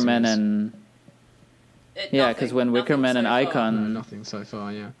advertising Wickerman is. and because when nothing Wickerman so and far. Icon No, nothing so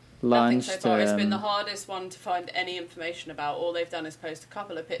far. Yeah. launched, Nothing so far. It's been the hardest one to find any information about. All they've done is post a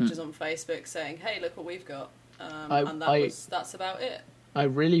couple of pictures on Facebook saying, "Hey, look what we've got," and that's about it. I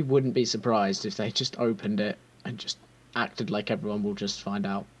really wouldn't be surprised if they just opened it and just acted like everyone will just find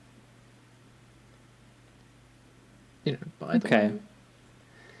out. You know, by the Okay. way.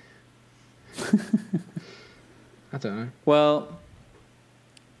 I don't know. Well,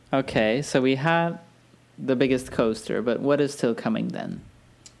 okay, so we had the biggest coaster, but what is still coming then?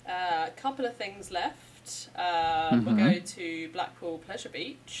 A couple of things left. Mm-hmm. We'll go to Blackpool Pleasure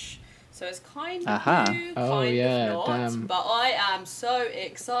Beach. So it's kind of Aha. new, Oh, kind yeah, of not. damn. But I am so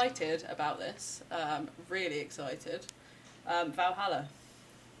excited about this. Really excited. Valhalla.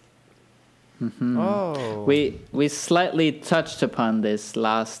 Mm-hmm. Oh. We slightly touched upon this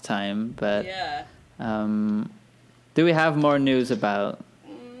last time, but Yeah. do we have more news about?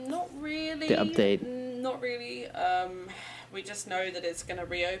 Not really. The update. Not really. We just know that it's going to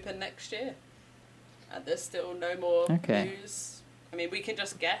reopen next year. And there's still no more Okay. news. I mean, we can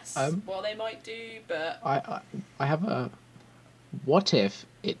just guess what they might do, but I have a. What if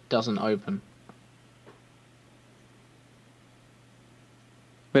it doesn't open?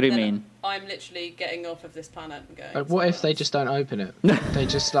 What do you then mean? I'm literally getting off of this planet and going. Like, what if they somewhere just don't open it? They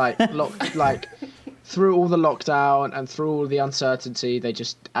just through all the lockdown and through all the uncertainty, they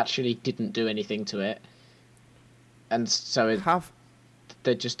just actually didn't do anything to it, and so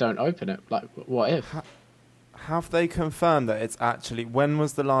they just don't open it. Like, what if? Have they confirmed that it's actually... When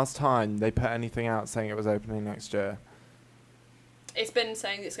was the last time they put anything out saying it was opening next year? It's been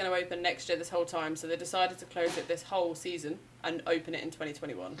saying it's going to open next year this whole time, so they decided to close it this whole season and open it in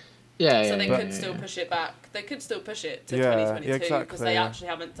 2021. Yeah, So they yeah, could yeah, still yeah. push it back. They could still push it to Yeah, 2022 because exactly, they yeah. actually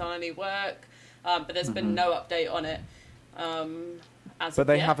haven't done any work. But there's been no update on it. But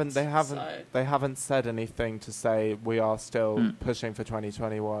they yet, haven't. so- They haven't said anything to say we are still pushing for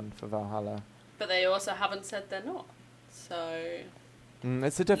 2021 for Valhalla. But they also haven't said they're not. So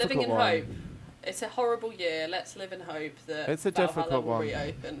It's a difficult living in one. hope. It's a horrible year. Let's live in hope that It's a Valhalla difficult will one.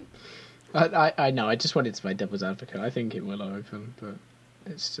 reopen. I know. I just wanted to play devil's advocate. I think it will open, but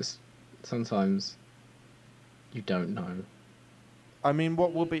it's just sometimes you don't know. I mean,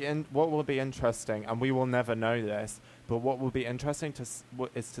 what will be interesting, and we will never know this, but what will be interesting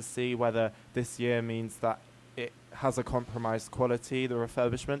is to see whether this year means that it has a compromised quality, the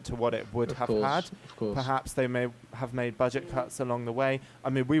refurbishment, to what it would have had. Of course. Perhaps they may have made budget cuts along the way. I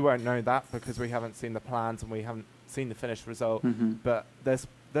mean, we won't know that because we haven't seen the plans and we haven't seen the finished result. Mm-hmm. But there's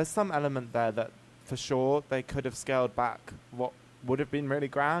some element there that, for sure, they could have scaled back what would have been really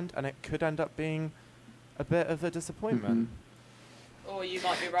grand, and it could end up being a bit of a disappointment. Or you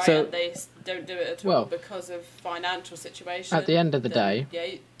might be right So- and they don't do it at all Well, because of financial situation. At the end of the Then,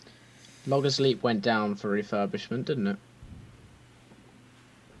 day, yeah, Loggers Leap went down for refurbishment, didn't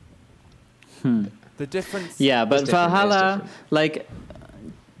it? The difference... Yeah, but It's different, it's Valhalla, different. like,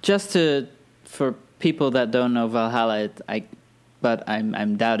 for people that don't know Valhalla, but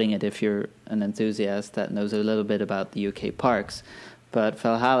I'm doubting it if you're an enthusiast that knows a little bit about the UK parks. But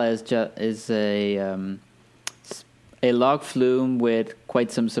Valhalla is a log flume with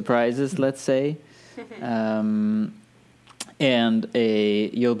quite some surprises, let's say, and a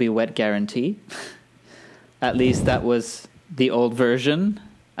you'll be wet guarantee. At least that was the old version.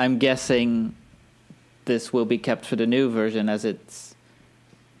 I'm guessing this will be kept for the new version as it's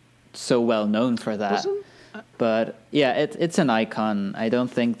so well known for that. But yeah, it's an icon. I don't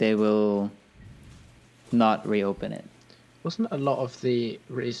think they will not reopen it. Wasn't a lot of the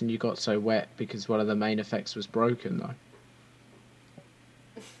reason you got so wet because one of the main effects was broken, though?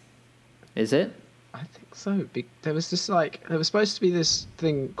 Is it? I think so. There was just there was supposed to be this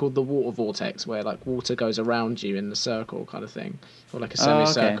thing called the water vortex where like water goes around you in the circle kind of thing, or like a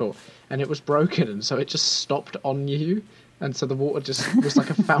semicircle, and it was broken, and so it just stopped on you, and so the water just was like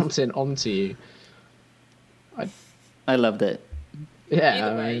a fountain onto you. I loved it. Yeah,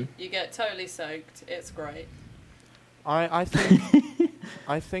 either I way, mean, you get totally soaked. It's great. I think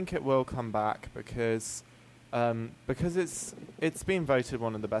I think it will come back because it's been voted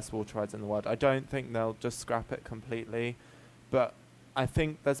one of the best water rides in the world. I don't think they'll just scrap it completely, but I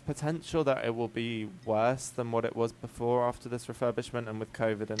think there's potential that it will be worse than what it was before after this refurbishment, and with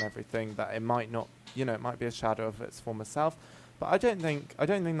COVID and everything, that it might not, it might be a shadow of its former self. But I don't think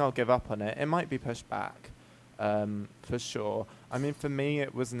they'll give up on it. It might be pushed back. For sure. I mean, for me,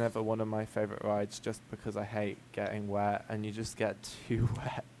 it was never one of my favourite rides just because I hate getting wet and you just get too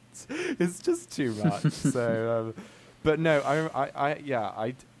wet. It's just too much. So, but no, I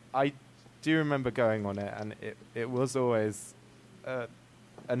do remember going on it, and it was always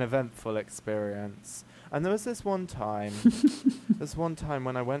an eventful experience. And there was this one time,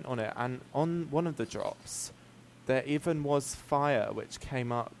 when I went on it, and on one of the drops, there even was fire which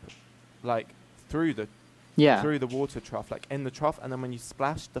came up, like through the water trough, like in the trough, and then when you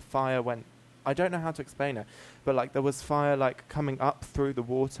splashed, the fire went. I don't know how to explain it, but like there was fire like coming up through the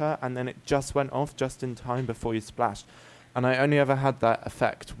water, and then it just went off just in time before you splashed. And I only ever had that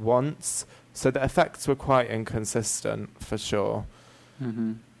effect once, so the effects were quite inconsistent for sure.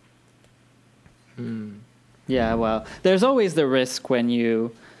 Mm-hmm. Yeah, well, there's always the risk when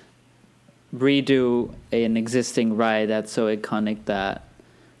you redo an existing ride that's so iconic that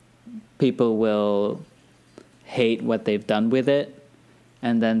people will hate what they've done with it.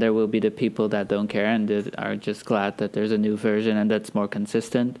 And then there will be the people that don't care and that are just glad that there's a new version and that's more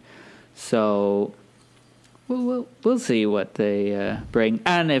consistent. So we'll see what they bring,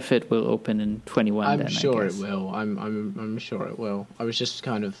 and if it will open in 21. I'm sure it will. I'm sure it will. I was just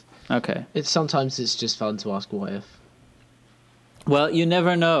kind of okay. Sometimes it's just fun to ask what if. Well, you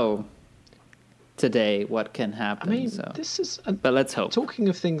never know today what can happen. I mean, so. this is. But let's hope. Talking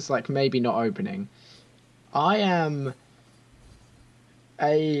of things like maybe not opening, I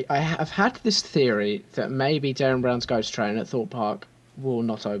have had this theory that maybe Darren Brown's Ghost Train at Thorpe Park will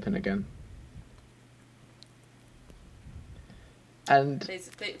not open again. And please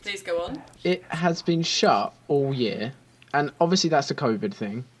go on. It has been shut all year, and obviously that's a COVID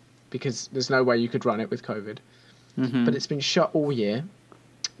thing, because there's no way you could run it with COVID. Mm-hmm. But it's been shut all year.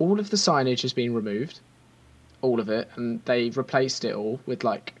 All of the signage has been removed, all of it, and they've replaced it all with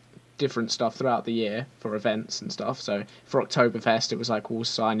like different stuff throughout the year for events and stuff. So for Oktoberfest, it was like all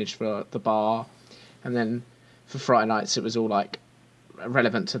signage for the bar, and then for Friday nights, it was all like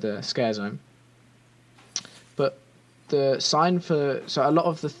relevant to the scare zone. But the sign so a lot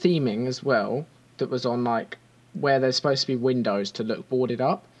of the theming as well that was on like where there's supposed to be windows to look boarded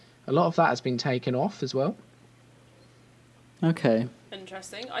up, a lot of that has been taken off as well. Okay.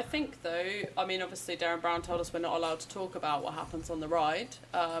 Interesting. I think, though, I mean, obviously Darren Brown told us we're not allowed to talk about what happens on the ride,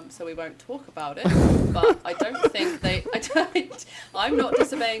 so we won't talk about it. But I don't think I'm not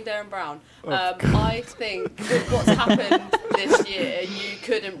disobeying Darren Brown. I think with what's happened this year, you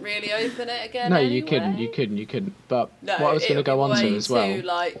couldn't really open it again. No, anyway. you couldn't. But no, what I was going to go on to as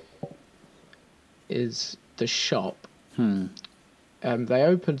well is the shop. They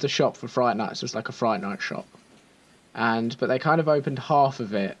opened the shop for Friday night, so it was like a Friday night shop. But they kind of opened half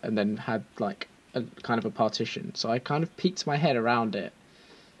of it and then had like a kind of a partition. So I kind of peeked my head around it,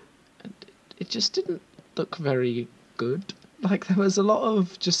 and it just didn't look very good. Like there was a lot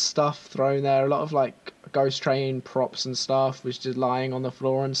of just stuff thrown there, a lot of like Ghost Train props and stuff was just lying on the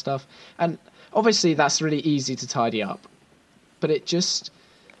floor and stuff. And obviously that's really easy to tidy up, but it just,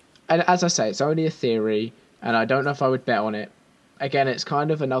 and as I say, it's only a theory, and I don't know if I would bet on it. Again, it's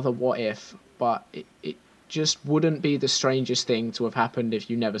kind of another what if, but it just wouldn't be the strangest thing to have happened if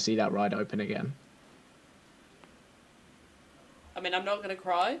you never see that ride open again. I mean, I'm not going to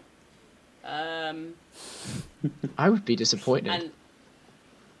cry. I would be disappointed. And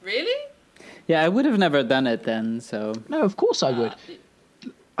really? Yeah, I would have never done it then, so... No, of course I would.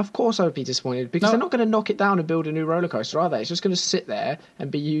 Of course I would be disappointed, because they're not going to knock it down and build a new roller coaster, are they? It's just going to sit there and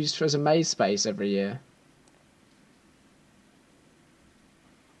be used as a maze space every year.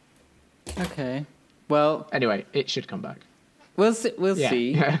 Okay. Well, anyway, it should come back. We'll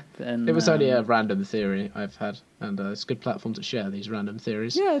see. And, it was only a random theory I've had, and it's a good platform to share these random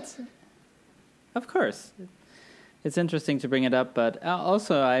theories. Yeah, of course. It's interesting to bring it up, but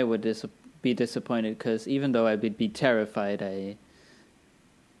also I would be disappointed because even though I would be terrified,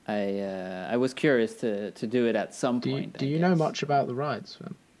 I was curious to do it at some point. Do you know much about the rides?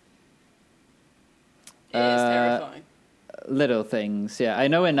 It is terrifying. Little things, yeah. I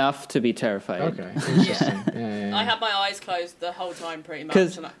know enough to be terrified. Okay, interesting. yeah. I had my eyes closed the whole time pretty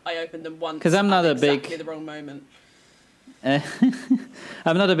much, and I opened them once because I'm not exactly the wrong moment. I'm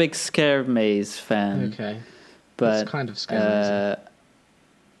not a big scare maze fan. Okay, but it's kind of scary.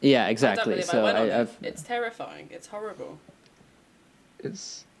 Yeah, exactly. So it's terrifying. It's horrible.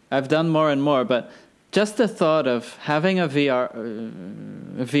 I've done more and more, but just the thought of having a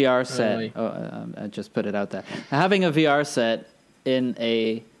VR set, I just put it out there, having a VR set in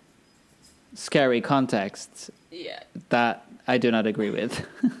a scary context, that I do not agree with.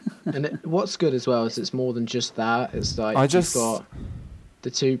 And what's good as well is it's more than just that. It's like you've got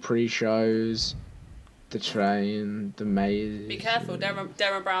the 2 pre-shows, the train, the maze. Be careful,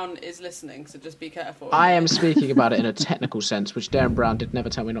 Darren Brown is listening, so just be careful. I am speaking about it in a technical sense, which Darren Brown did never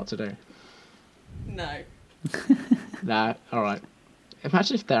tell me not to do. No. Nah, alright.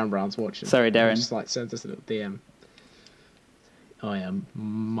 Imagine if Darren Brown's watching. Sorry, Darren. Just like send us a little DM. I am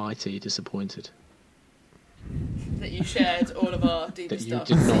mighty disappointed. that you shared all of our deepest That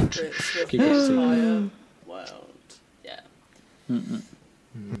you dark did not secrets with keep the it secret. entire world. Yeah.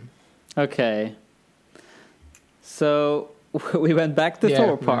 Okay. So we went back to Yeah,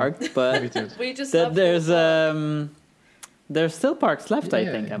 Thor yeah. Park, We but did. We just love there's Thor Park. there's still parks left, I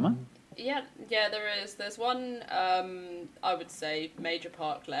Yeah. think, Emma. Yeah, there is. There's one, I would say, major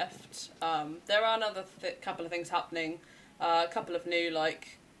park left. There are another couple of things happening. A couple of new,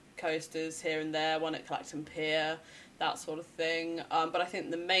 coasters here and there, one at Clacton Pier, that sort of thing. But I think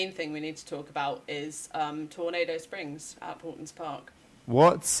the main thing we need to talk about is Tornado Springs at Portons Park.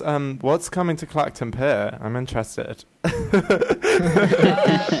 What's coming to Clacton Pier? I'm interested.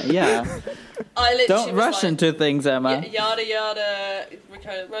 Yeah. I literally Don't was rush into things, Emma. Yada yada,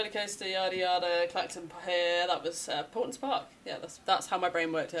 roller coaster, yada yada, Clacton Pier. That was Portons Park. Yeah, that's how my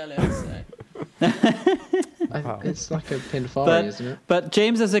brain worked earlier. So. Wow. It's like a Pinfari, But- isn't it? But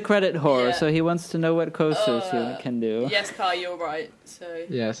James is a credit whore, Yeah. so he wants to know what coasters you can do. Yes, Kai, you're right. So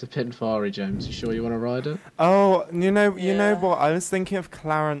Yeah, it's a Pinfari, James. You sure you want to ride it? Oh, you know Yeah. what? I was thinking of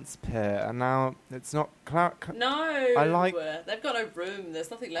Clarence Pier, and now it's not no, I like- they've got no room.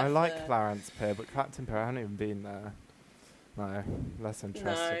 There's nothing left. I like there. Clarence Pier, but Clacton Pier, I haven't even been there. No, less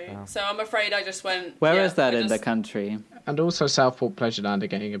interested No, now. so I'm afraid I just went. Where is that I in the just- country? And also Southport Pleasureland are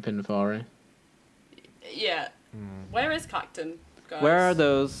getting a Pinfari. Yeah, where is Clacton? Guys?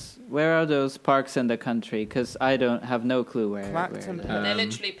 Where are those parks in the country? Because I don't have no clue where. Clacton where Pier. They're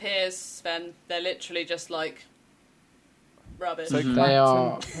literally piers, Sven. They're literally just rubbish. So Mhm. They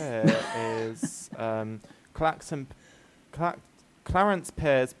are- Clacton Pier is Clarence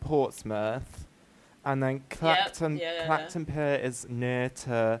Pier is Portsmouth, and then Clacton yeah. Clacton Pier is near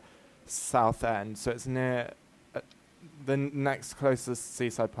to Southend, so it's near. The next closest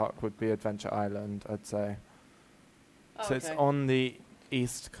seaside park would be Adventure Island, I'd say. Oh, So it's okay. on the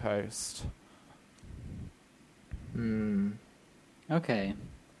east coast. Okay.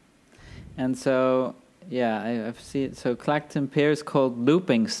 And so, yeah, I've seen. So Clacton Pier is called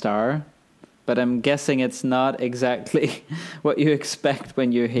Looping Star, but I'm guessing it's not exactly what you expect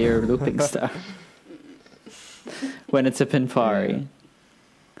when you hear Looping Star. When it's a Pinfari.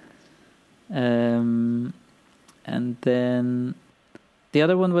 And then the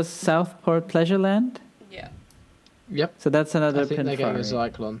other one was Southport Pleasureland. Yeah. Yep. So that's another I think they're getting a Pinfari.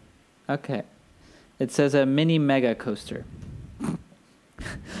 Cyclone. Okay. It says a mini mega coaster.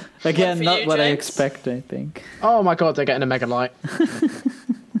 Again, for not you, what I James? expect, I think. Oh my god, they're getting a Mega Light.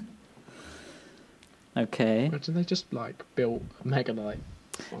 Okay. Imagine they just built a Mega Light.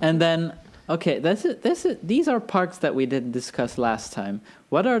 And then, okay, these are parks that we didn't discuss last time.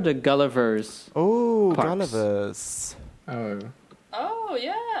 What are the Gulliver's? Oh, Parks. Gulliver's. Oh. Oh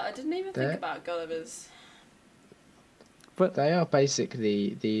yeah, I didn't even think There- about Gulliver's. They are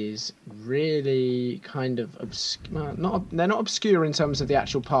basically these really kind of obscure. They're not obscure in terms of the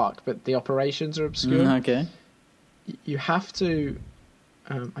actual park, but the operations are obscure. Okay. You have to,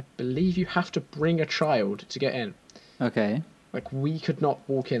 I believe, you have to bring a child to get in. Okay. We could not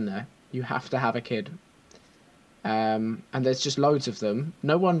walk in there. You have to have a kid. And there's just loads of them.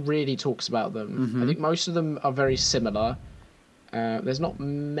 No one really talks about them. Mhm. I think most of them are very similar. There's not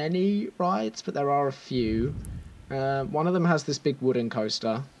many rides, but there are a few. One of them has this big wooden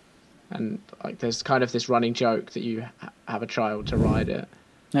coaster, and there's kind of this running joke that you have a child to ride it.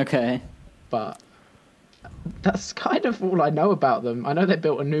 Okay. But that's kind of all I know about them. I know they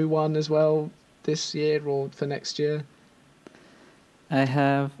built a new one as well this year or for next year. I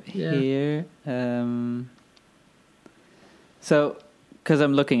have Yeah. here. So, because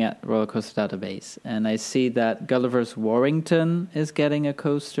I'm looking at Roller Coaster Database, and I see that Gulliver's Warrington is getting a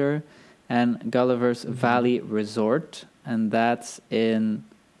coaster, and Gulliver's Valley Resort, and that's in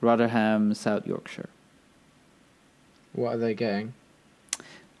Rotherham, South Yorkshire. What are they getting?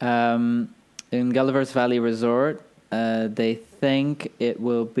 In Gulliver's Valley Resort, they think it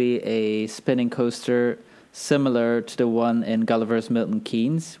will be a spinning coaster similar to the one in Gulliver's Milton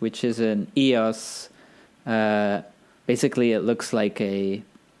Keynes, which is an EOS. Basically, it looks like a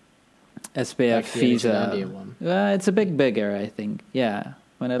SPF Like the Adventurelandia Visa. one. It's a bit bigger, I think. Yeah,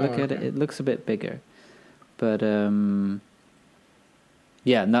 when I look at it, okay. it looks a bit bigger. But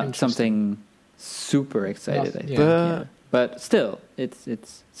yeah, not Interesting. something super excited. I Nothing- think. yeah. Yeah. But still,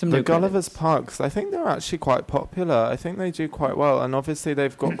 it's some The new Gulliver's credits. Parks, I think they're actually quite popular. I think they do quite well, and obviously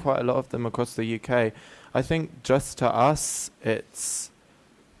they've got quite a lot of them across the UK. I think just to us,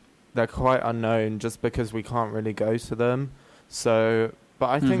 they're quite unknown just because we can't really go to them. So But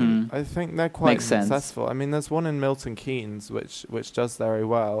I think they're quite Makes sense. successful. I mean, there's one in Milton Keynes which does very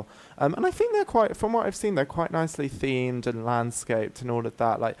well, and I think they're quite. From what I've seen, they're quite nicely themed and landscaped and all of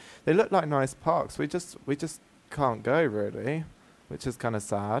that. Like they look like nice parks. We just can't go really, which is kind of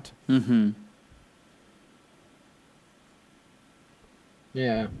sad. Mm-hmm.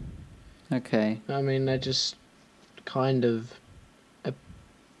 Yeah. Okay. I mean, they're just kind of.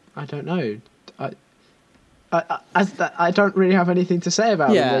 I don't know. I don't really have anything to say about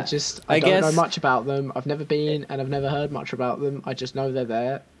them. They're just. I don't know much about them. I've never been, and I've never heard much about them. I just know they're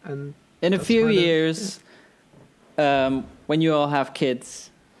there, and in a few years, when you all have kids,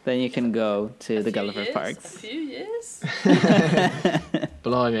 then you can go to the Gulliver Parks. A few years.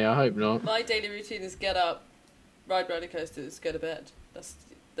 Blimey, I hope not. My daily routine is get up, ride roller coasters, go to bed.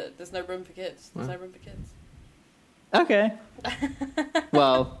 There's no room for kids. There's no room for kids. Okay.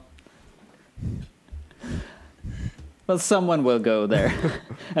 Well, someone will go there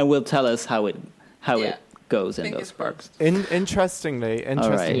and will tell us how it goes in those parks. Interestingly,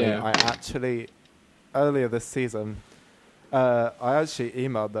 right. Yeah. I actually earlier this season, I actually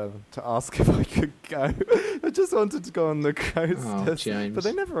emailed them to ask if I could go. I just wanted to go on the coasters, James. but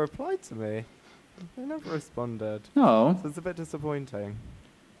they never replied to me. They never responded. Oh. So it's a bit disappointing.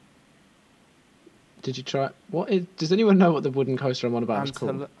 Did you try? Does anyone know what the wooden coaster I'm on about is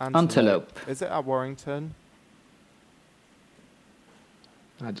called? Antelope. Is it at Warrington?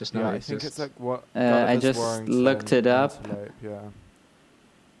 I just know Yeah, it I think exists. it's like what. I just looked it up. Antelope, yeah.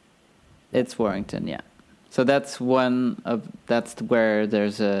 It's Warrington, yeah. So that's where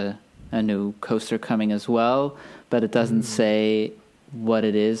there's a new coaster coming as well, but it doesn't say what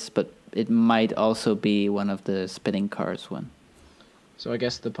it is, but it might also be one of the spinning cars one. So I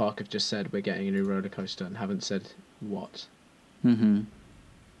guess the park have just said we're getting a new roller coaster and haven't said what. Mm-hmm.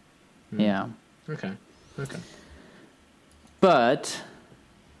 Yeah. Okay. But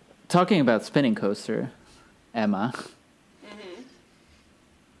talking about spinning coaster, Emma,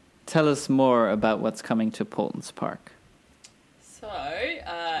 tell us more about what's coming to Polton's Park. So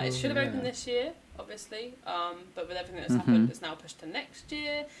it should have opened this year, obviously, but with everything that's happened, it's now pushed to next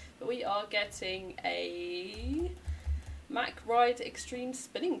year. But we are getting a Mack Ride Extreme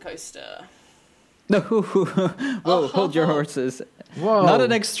Spinning Coaster. No, whoa! Hold your horses. Whoa! Not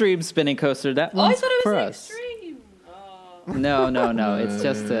an extreme spinning coaster. That one's I thought it for was us. extreme. Oh. No. It's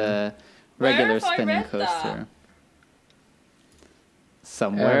just a regular Where have I spinning read coaster. that?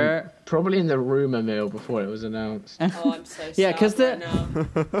 Somewhere. Probably in the rumor mill before it was announced. Oh, I'm so sad Yeah, 'cause right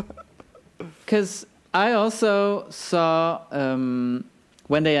now. Because I also saw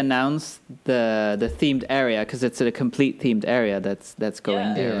when they announced the themed area, because it's a complete themed area that's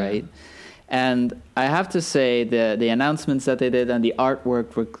going there, Yeah. right? And I have to say the announcements that they did and the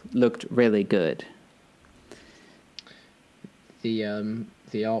artwork looked really good. The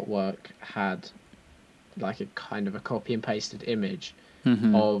artwork had like a kind of a copy and pasted image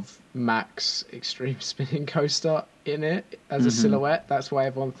of Mack's Extreme Spinning Coaster in it as a silhouette. That's why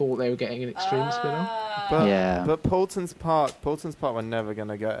everyone thought they were getting an extreme spinner. But Paulton's Park were never going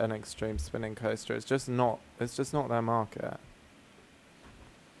to get an extreme spinning coaster. It's just not their market.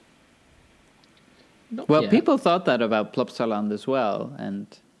 Well, people thought that about Plopsaland as well, and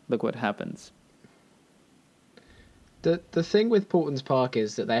look what happens. The thing with Paulton's Park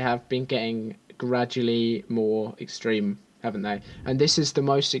is that they have been getting gradually more extreme, haven't they? And this is the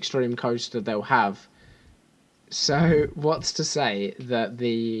most extreme coaster they'll have. So what's to say that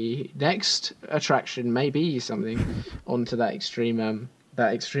the next attraction may be something onto that extreme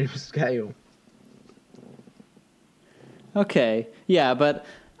scale? Okay, yeah, but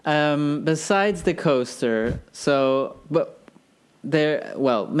besides the coaster,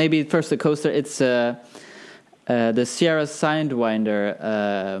 maybe first the coaster. It's the Sierra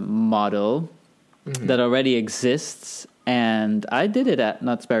Sidewinder model that already exists, and I did it at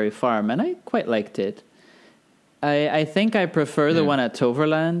Knott's Berry Farm, and I quite liked it. I think I prefer the one at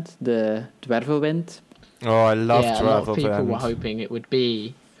Toverland, the Dwervelwind. Oh, I love a lot of people Dwervelwind. were hoping it would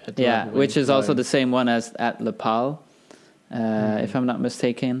be a Dwervelwind which is also clone. the same one as at Le Pal, if I'm not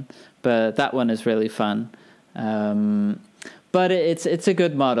mistaken. But that one is really fun. But it's a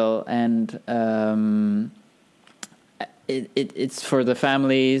good model, and it's for the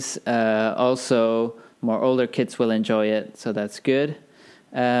families. Also, more older kids will enjoy it, so that's good.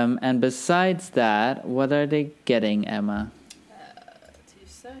 And besides that, what are they getting, Emma? 2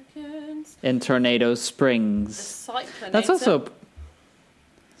 seconds. In Tornado The Springs. Cyclonator. That's also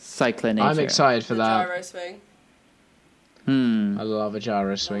Cyclonator. I'm excited for the that. gyro swing. I love a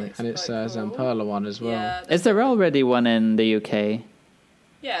gyro swing, Looks and it's a quite cool. Zamperla one as well. Yeah, Is there already one in the UK?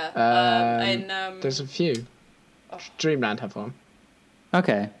 Yeah. There's a few. Dreamland have one.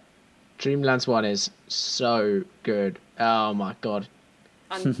 Okay. Dreamlands 1 is so good. Oh my god.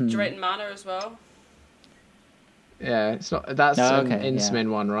 And Drayton Manor as well. Yeah, it's not. That's an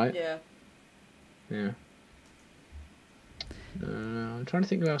Intamin one, right? Yeah. Yeah. I'm trying to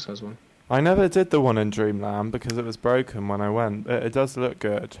think who else has one. I never did the one in Dreamland because it was broken when I went. It does look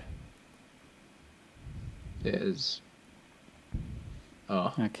good. It is.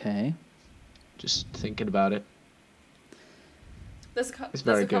 Oh, Okay. just thinking about it. There's a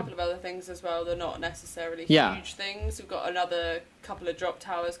couple of other things as well. They're not necessarily huge things. We've got another couple of drop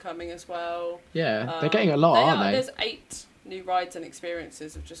towers coming as well. Yeah, they're getting a lot, aren't they? There's 8 new rides and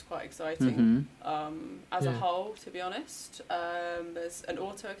experiences, which is quite exciting. As a whole, to be honest, there's an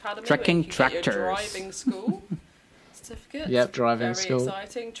auto academy. Trekking where you can get your tractors. driving school certificate. Yep, driving Very school.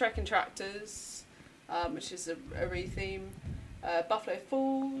 exciting. Trekking tractors, which is a re-theme. Buffalo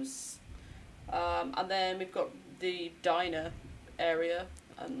Falls, and then we've got the diner area,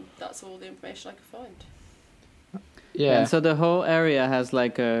 and that's all the information I could find. Yeah. And so the whole area has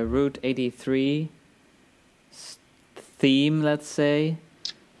like a Route 83 theme, let's say.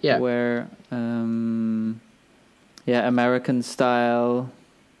 Yeah. Where, American style,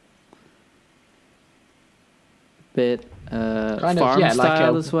 bit kind farm of,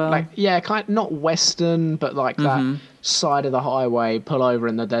 style as well. Not Western, but like that side of the highway, pull over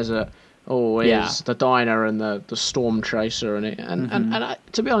in the desert. Is the diner and the storm chaser and it, and I,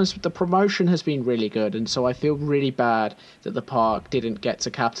 to be honest, the promotion has been really good, and so I feel really bad that the park didn't get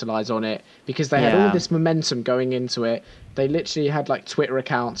to capitalize on it because they had all this momentum going into it. They literally had like Twitter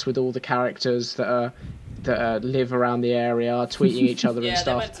accounts with all the characters that live around the area, tweeting each other and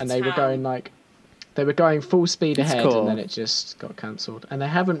stuff, and they were going full speed ahead, and then it just got cancelled. And they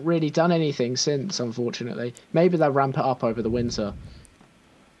haven't really done anything since, unfortunately. Maybe they'll ramp it up over the winter.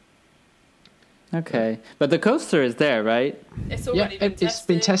 Okay, but the coaster is there, right? It's already been tested. It's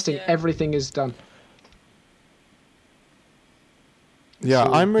been testing. Yeah. Everything is done. Yeah,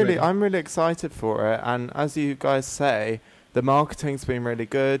 I'm really excited for it, and as you guys say, the marketing's been really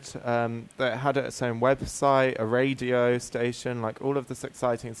good. They had its own website, a radio station, like all of this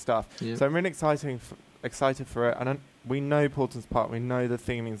exciting stuff. Yeah. So I'm really excited for it, and we know Paultons Park. We know the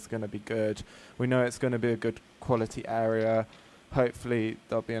theming's going to be good. We know it's going to be a good quality area. Hopefully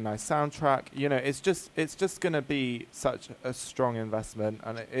there'll be a nice soundtrack. You know, it's just going to be such a strong investment,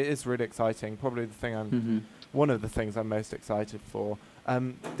 and it is really exciting. Probably the thing one of the things I'm most excited for.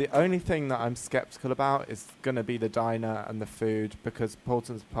 The only thing that I'm skeptical about is going to be the diner and the food, because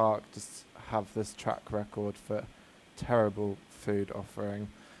Paultons Park just have this track record for terrible food offering.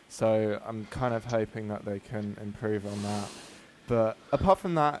 So I'm kind of hoping that they can improve on that. But apart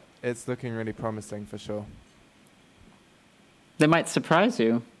from that, it's looking really promising for sure. They might surprise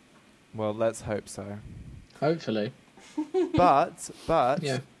you. Well, let's hope so. Hopefully. But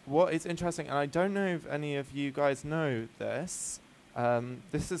what is interesting, and I don't know if any of you guys know this,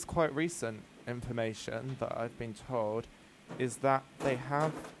 this is quite recent information that I've been told, is that they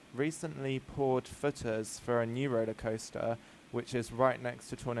have recently poured footers for a new roller coaster, which is right next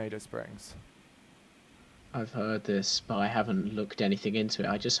to Tornado Springs. I've heard this, but I haven't looked anything into it.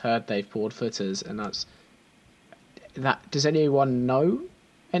 I just heard they've poured footers, and that's... Does anyone know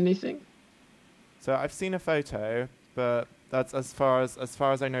anything? So I've seen a photo, but that's as far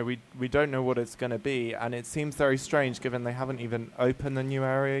as I know. We don't know what it's going to be, and it seems very strange given they haven't even opened the new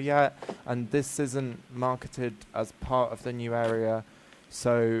area yet, and this isn't marketed as part of the new area.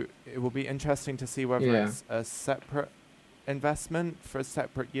 So it will be interesting to see whether it's a separate investment for a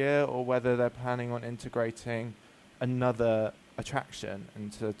separate year, or whether they're planning on integrating another attraction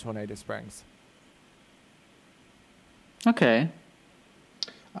into Tornado Springs. Okay.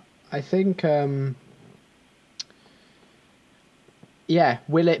 I think, will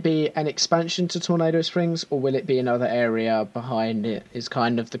it be an expansion to Tornado Springs, or will it be another area behind it, is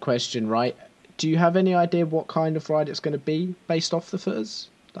kind of the question, right? Do you have any idea what kind of ride it's going to be based off the footers?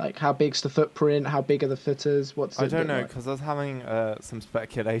 Like, how big's the footprint? How big are the footers? I don't know, because I was having some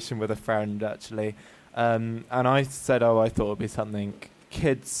speculation with a friend, actually. And I said, I thought it would be something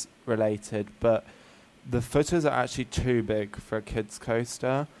kids-related, but... the footers are actually too big for a kids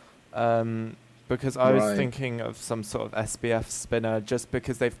coaster, because I was thinking of some sort of SBF spinner, just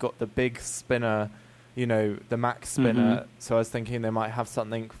because they've got the big spinner, you know, the max spinner. So I was thinking they might have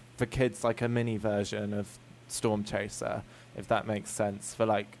something for kids, like a mini version of Storm Chaser, if that makes sense, for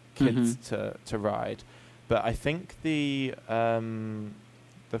like kids to ride. But I think the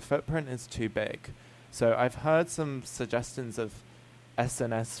footprint is too big. So I've heard some suggestions of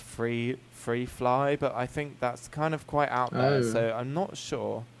SNS free fly, but I think that's kind of quite out there, so I'm not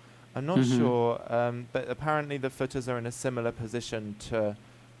sure. I'm not sure, but apparently the footers are in a similar position to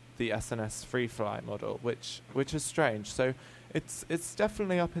the SNS Freefly model, which is strange. So it's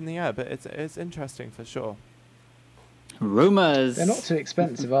definitely up in the air, but it's interesting for sure. Rumors. They're not too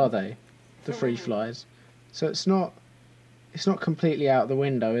expensive, are they? The free flies. So it's not completely out the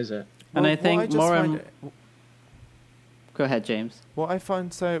window, is it? And I think more. Go ahead, James. What I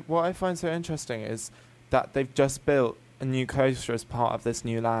find so interesting is that they've just built a new coaster as part of this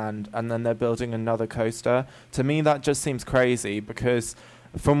new land, and then they're building another coaster. To me, that just seems crazy, because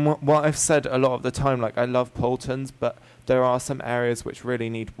from what I've said a lot of the time, like, I love Poultons, but there are some areas which really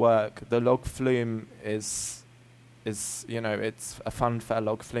need work. The log flume is it's a funfair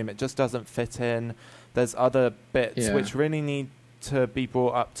log flume. It just doesn't fit in. There's other bits which really need to be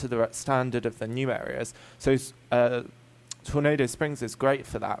brought up to the standard of the new areas. So Tornado Springs is great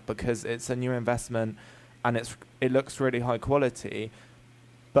for that, because it's a new investment and it looks really high quality.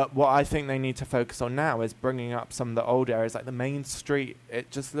 But what I think they need to focus on now is bringing up some of the old areas, like the main street. It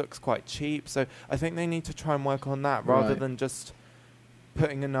just looks quite cheap. So I think they need to try and work on that rather than just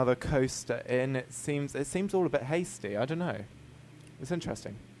putting another coaster in. It seems all a bit hasty. I don't know. It's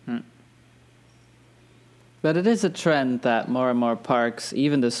interesting. But it is a trend that more and more parks,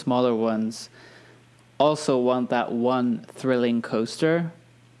 even the smaller ones, also want that one thrilling coaster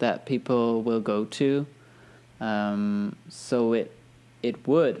that people will go to. So it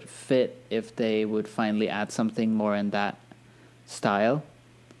would fit if they would finally add something more in that style.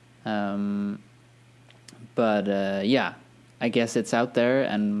 But I guess it's out there,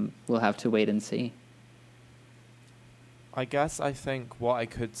 and we'll have to wait and see. I think what I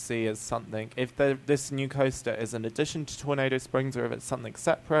could see is something, if this new coaster is an addition to Tornado Springs, or if it's something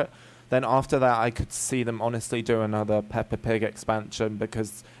separate, then after that I could see them honestly do another Peppa Pig expansion,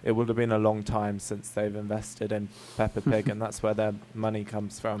 because it would have been a long time since they've invested in Peppa Pig, and that's where their money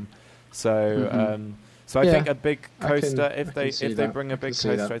comes from. So I think a big coaster, if they bring a big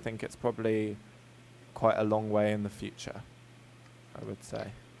coaster, I think it's probably quite a long way in the future, I would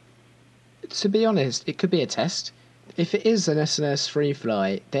say. To be honest, it could be a test. If it is an SNS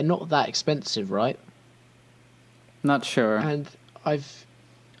Freefly, they're not that expensive, right? Not sure. And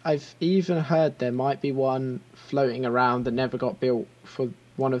I've even heard there might be one floating around that never got built for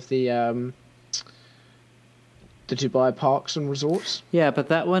one of the Dubai parks and resorts. Yeah, but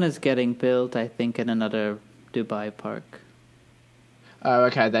that one is getting built, I think, in another Dubai park. Oh,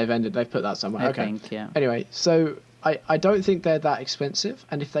 okay. They've put that somewhere. I think, yeah. Anyway, so I don't think they're that expensive,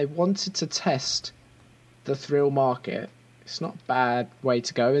 and if they wanted to test the thrill market, it's not a bad way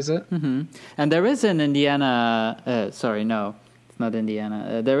to go, is it? Mm-hmm. And there is an Indiana. No, it's not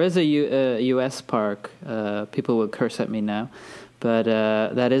Indiana. There is a U.S. park. People will curse at me now, but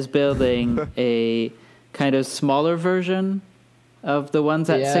that is building a kind of smaller version of the ones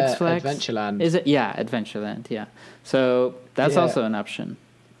at Six Flags. Adventureland. Is it? Yeah, Adventureland. Yeah. So that's also an option.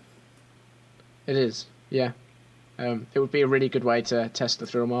 It is. Yeah. It would be a really good way to test the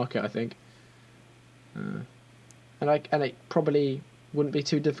thrill market, I think. And it probably wouldn't be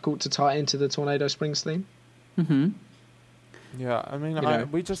too difficult to tie into the Tornado Springs theme. Mm-hmm. Yeah, I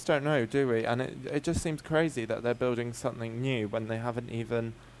mean, we just don't know, do we? And it just seems crazy that they're building something new when they haven't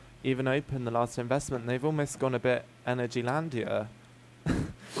even opened the last investment. They've almost gone a bit Energylandia.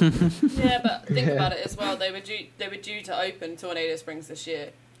 Yeah, but think about it as well. They were due to open Tornado Springs this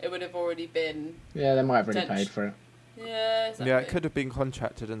year. It would have already been. Yeah, they might have already paid for it. Yeah, exactly. Yeah, it could have been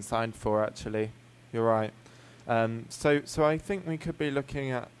contracted and signed for, actually. You're right. So I think we could be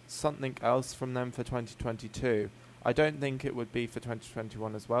looking at something else from them for 2022. I don't think it would be for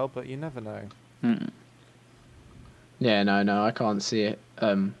 2021 as well, but you never know. Yeah, no, I can't see it.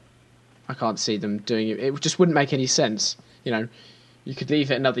 I can't see them doing it. It just wouldn't make any sense. You could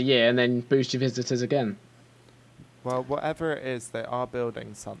leave it another year and then boost your visitors again. Well, whatever it is, they are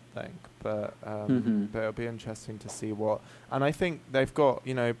building something, but it'll be interesting to see what. And I think they've got,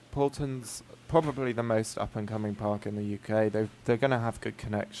 Poulton's probably the most up-and-coming park in the UK. They're going to have good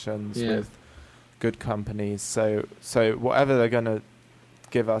connections with good companies. So whatever they're going to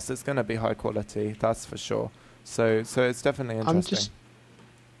give us, it's going to be high quality, that's for sure. So it's definitely interesting.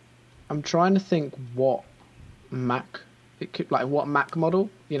 I'm trying to think what Mac model.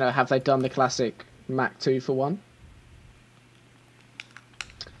 Have they done the classic Mac 2-for-1?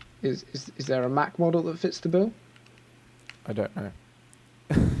 Is there a Mac model that fits the bill? I don't know.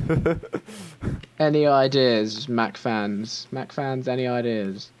 Any ideas, Mac fans? Mac fans, any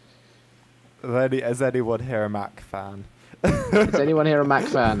ideas? Is anyone here a Mac fan? Is anyone here a Mac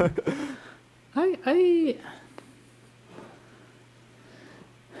fan?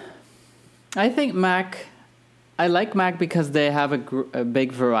 I think Mac I like Mack because they have a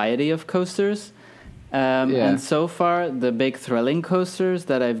big variety of coasters. And so far, the big thrilling coasters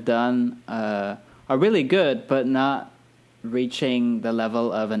that I've done are really good, but not reaching the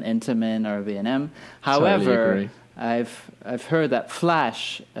level of an Intamin or a V&M. However, I've heard that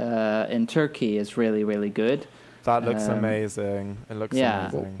Flash in Turkey is really, really good. That looks amazing. It looks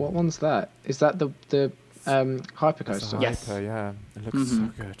amazing. What one's that? Is that the hypercoaster? Yes. Hyper, yeah. It looks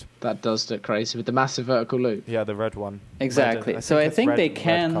so good. That does look crazy with the massive vertical loop. Yeah, the red one. Exactly. Red, so I think they red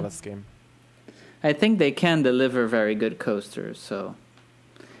can. color scheme. I think they can deliver very good coasters. So,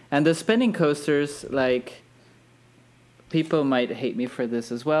 and the spinning coasters, like, people might hate me for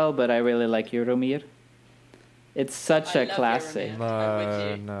this as well, but I really like Euromir. It's such a classic.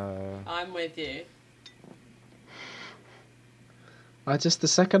 I'm with you. The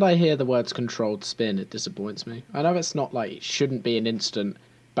second I hear the words controlled spin, it disappoints me. I know it's not like it shouldn't be an instant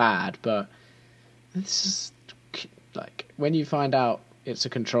bad, but this is like when you find out it's a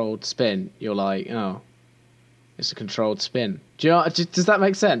controlled spin, you're like, oh, it's a controlled spin. Does that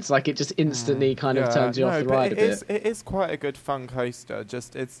make sense? Like it just instantly kind of turns you off the ride a bit. It is quite a good fun coaster.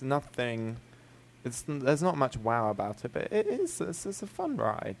 Just it's nothing. There's not much wow about it, but it's a fun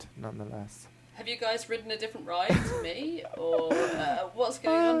ride nonetheless. Have you guys ridden a different ride to me, or what's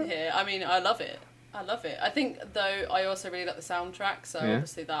going on here? I mean, I love it. I think, though, I also really like the soundtrack, so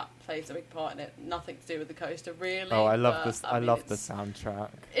obviously that plays a big part in it. Nothing to do with the coaster, really. Oh, I love this. I love the soundtrack.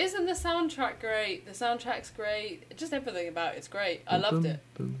 Isn't the soundtrack great? The soundtrack's great. Just everything about it's great. I loved it.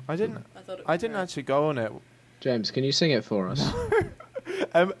 I didn't actually go on it. James, can you sing it for us?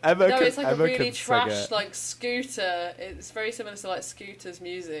 It's like a really trash like Scooter. It's very similar to like Scooter's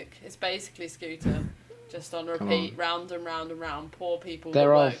music. It's basically Scooter, just on repeat, round and round and round. Poor people.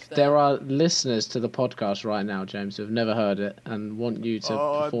 There are listeners to the podcast right now, James, who have never heard it and want you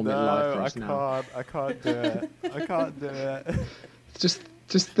to perform it live for us now. I can't do it. I can't do it. Just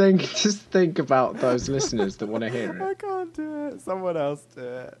think about those listeners that want to hear it. I can't do it. Someone else do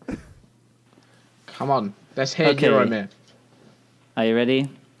it. Come on, let's hear Euromir. Are you ready?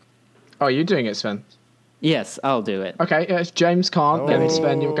 Oh, you're doing it, Sven? Yes, I'll do it. Okay, if James can't, then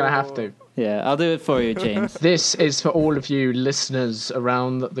Sven, you're going to have to. Yeah, I'll do it for you, James. This is for all of you listeners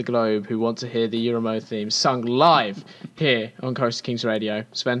around the globe who want to hear the Euromo theme sung live here on Coaster Kings Radio.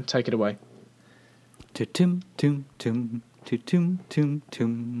 Sven, take it away. Tum tum tum. Tum tum tum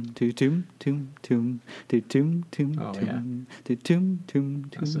tum tum tum tum tum tum tum tum tum tum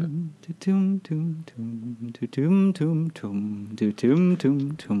tum tum tum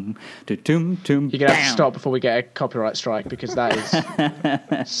tum tum tum. You're gonna have to stop before we get a copyright strike because that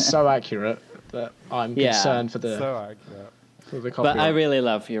is so accurate that I'm concerned for the copyright. But I really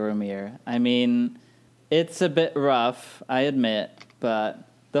love Euromir. I mean, it's a bit rough, I admit, but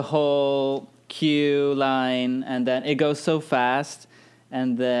the whole queue line, and then it goes so fast,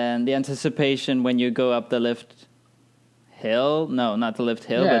 and then the anticipation when you go up the lift hill. No, not the lift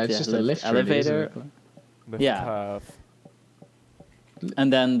hill, but it's just a lift elevator. Really, curve.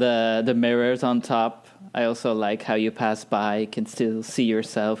 And then the mirrors on top. I also like how you pass by, you can still see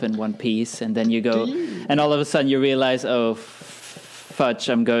yourself in one piece, and then you go, and all of a sudden you realize, oh, fudge,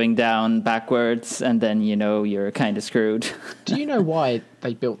 I'm going down backwards, and then you're kind of screwed. Do you know why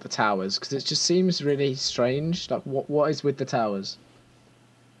they built the towers? Because it just seems really strange. Like, what is with the towers?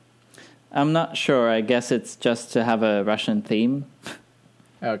 I'm not sure. I guess it's just to have a Russian theme.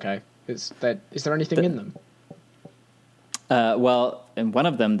 Okay. Is there anything in them? Well, in one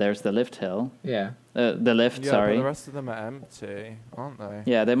of them, there's the lift hill. Yeah. The lift, sorry. But the rest of them are empty, aren't they?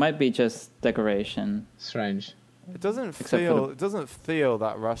 Yeah, they might be just decoration. Strange. It doesn't feel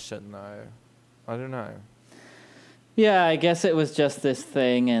that Russian though. I don't know. Yeah, I guess it was just this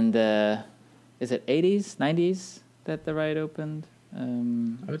thing in the, is it 80s, 90s that the ride opened?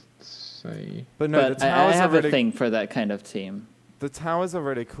 I would say. But no, the towers I have a thing for that kind of team. The towers are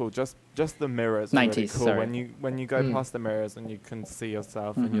really cool. Just the mirrors are 90s, really cool. sorry. When you go past the mirrors and you can see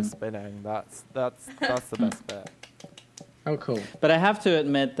yourself and you're spinning. That's the best bit. Oh, cool. But I have to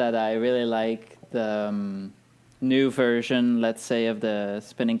admit that I really like the new version, let's say, of the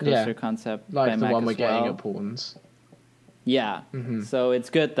spinning coaster concept. Like by the Mack one we're as getting well. at Portons. Yeah. So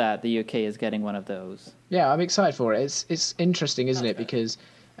it's good that the UK is getting one of those. Yeah, I'm excited for it. It's interesting, isn't it? Because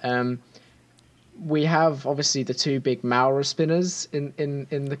we have obviously the two big Maurer spinners in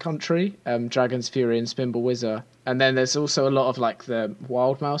the country, Dragon's Fury and Spinball Whizzer, and then there's also a lot of like the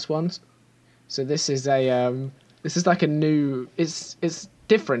Wild Mouse ones. So this is like a new. It's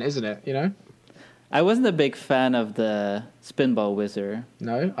different, isn't it? You know. I wasn't a big fan of the Spinball Whizzer.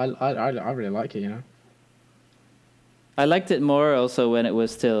 No, I really like it. You know. I liked it more also when it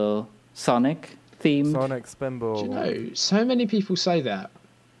was still Sonic. themed. Sonic Spinball. Do you know, so many people say that,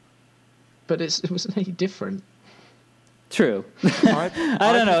 but it wasn't any different. True.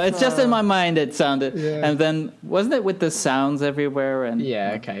 I don't know. It's just in my mind it sounded. Yeah. And then wasn't it with the sounds everywhere? And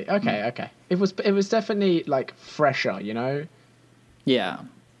Yeah. Okay. It was definitely like fresher, you know. yeah.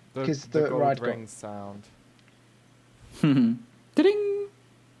 'Cause the the gold ride got- ring sound. Ding.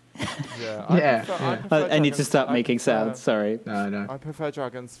 Yeah. Yeah, prefer yeah. I need to Dragon's- stop I making prefer- sounds. Sorry. No. I prefer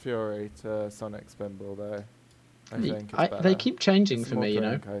Dragon's Fury to Sonic Spinball, though. I think it's They better. keep changing It's for more me, you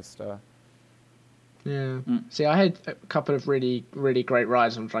know. dream coaster. Yeah. See, I had a couple of really, really great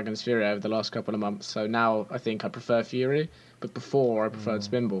rides on Dragon's Fury over the last couple of months, so now I think I prefer Fury, but before I preferred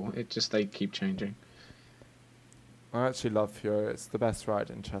Spinball. They keep changing. I actually love Fury. It's the best ride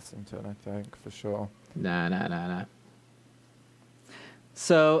in Chessington, I think, for sure. Nah.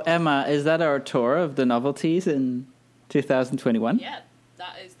 So Emma, is that our tour of the novelties in 2021? Yeah,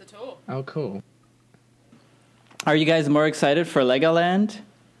 that is the tour. Oh, cool. Are you guys more excited for Legoland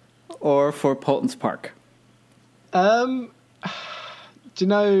or for Polton's Park? Do you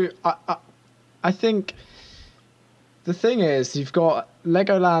know, I think the thing is, you've got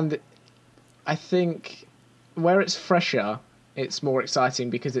Legoland, I think, where it's fresher, it's more exciting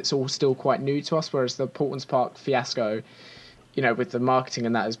because it's all still quite new to us, whereas the Portland's Park fiasco, you know, with the marketing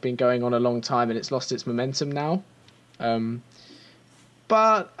and that has been going on a long time and it's lost its momentum now.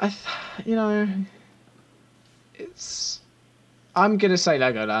 But, I'm going to say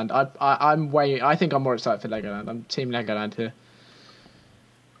Legoland. I think I'm more excited for Legoland. I'm Team Legoland here.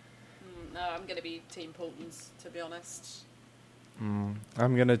 No, I'm going to be Team Portons, to be honest. I'm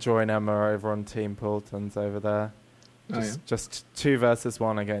going to join Emma over on Team Poulton's over there. Just 2 versus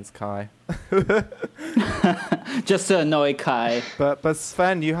 1 against Kai. Just to annoy Kai. But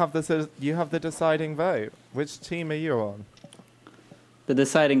Sven, you have the deciding vote. Which team are you on? The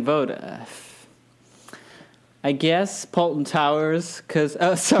deciding vote. I guess Polton Towers, because...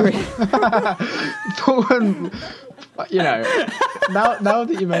 Oh, sorry. Portland, you know, now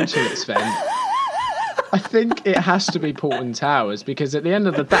that you mention it, Sven, I think it has to be Portland Towers, because at the end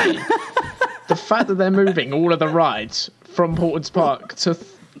of the day, the fact that they're moving all of the rides from Portland's Park to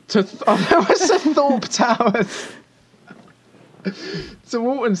Thorpe Towers to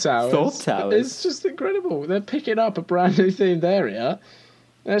Walton Towers. Thorpe Towers. It's just incredible. They're picking up a brand new themed area,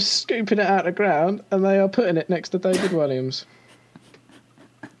 they're scooping it out of the ground, and they are putting it next to David Williams.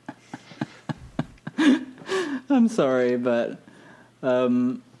 I'm sorry, but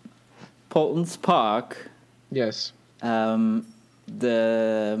Polton's Park... Yes. The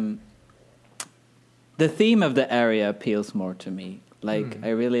theme of the area appeals more to me. I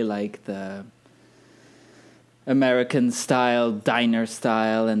really like the American style, diner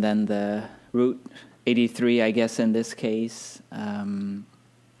style, and then the Route 83, I guess in this case,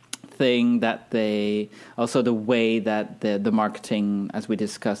 thing that they... Also the way that the marketing, as we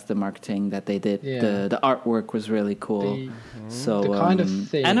discussed, the marketing that they did, the artwork was really cool. The kind of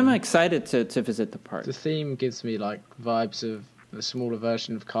theme... And I'm excited to visit the park. The theme gives me like vibes of the smaller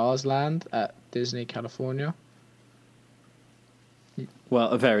version of Cars Land at Disney California. Well,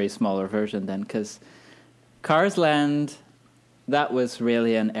 a very smaller version then, because Cars Land, that was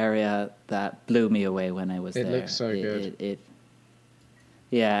really an area that blew me away when I was there. It looks so good.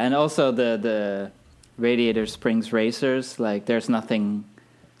 Yeah, and also the Radiator Springs Racers, there's nothing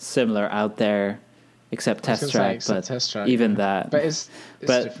similar out there except Test Track, even that. But it's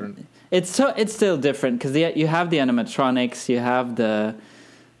different. It's still different because you have the animatronics, you have the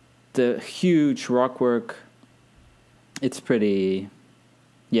huge rockwork. It's pretty,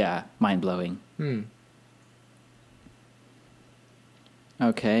 mind blowing.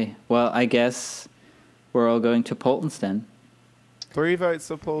 Okay, well, I guess we're all going to Polton's then. 3 votes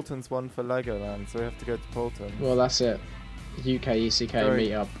for Polton's, 1 for Legoland, so we have to go to Polton. Well, that's it. UK ECK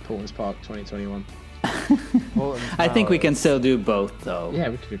meet up Polton's Park 2021. I think we can still do both, though. Yeah,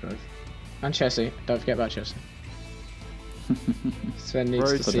 we could do both. And Chessie. Don't forget about Chessie. Sven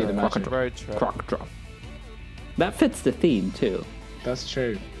needs to see the magic. Croc drop. That fits the theme, too. That's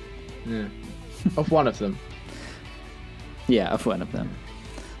true. Yeah. Of one of them. Yeah, of one of them.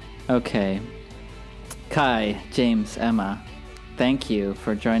 Okay. Kai, James, Emma, thank you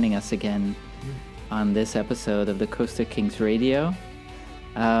for joining us again on this episode of the Coaster Kings Radio.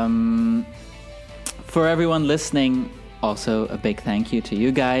 For everyone listening, also a big thank you to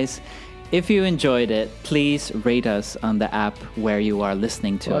you guys. If you enjoyed it, please rate us on the app where you are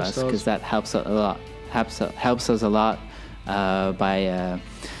listening to us, because that helps a lot. Helps us a lot by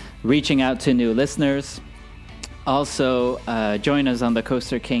reaching out to new listeners. Also, join us on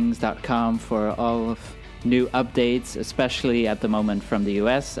thecoasterkings.com for all of new updates, especially at the moment from the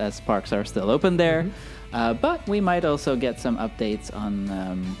US, as parks are still open there. But we might also get some updates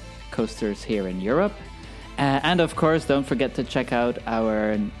on coasters here in Europe. And of course, don't forget to check out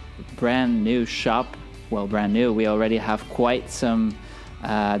our brand new shop. Well, brand new. We already have quite some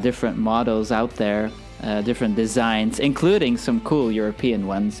different models out there, different designs, including some cool European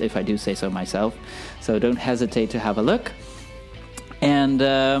ones, if I do say so myself. So don't hesitate to have a look. And,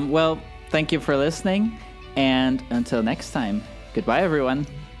 well, thank you for listening. And until next time, goodbye, everyone.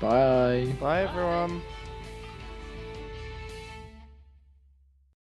 Bye. Bye, everyone.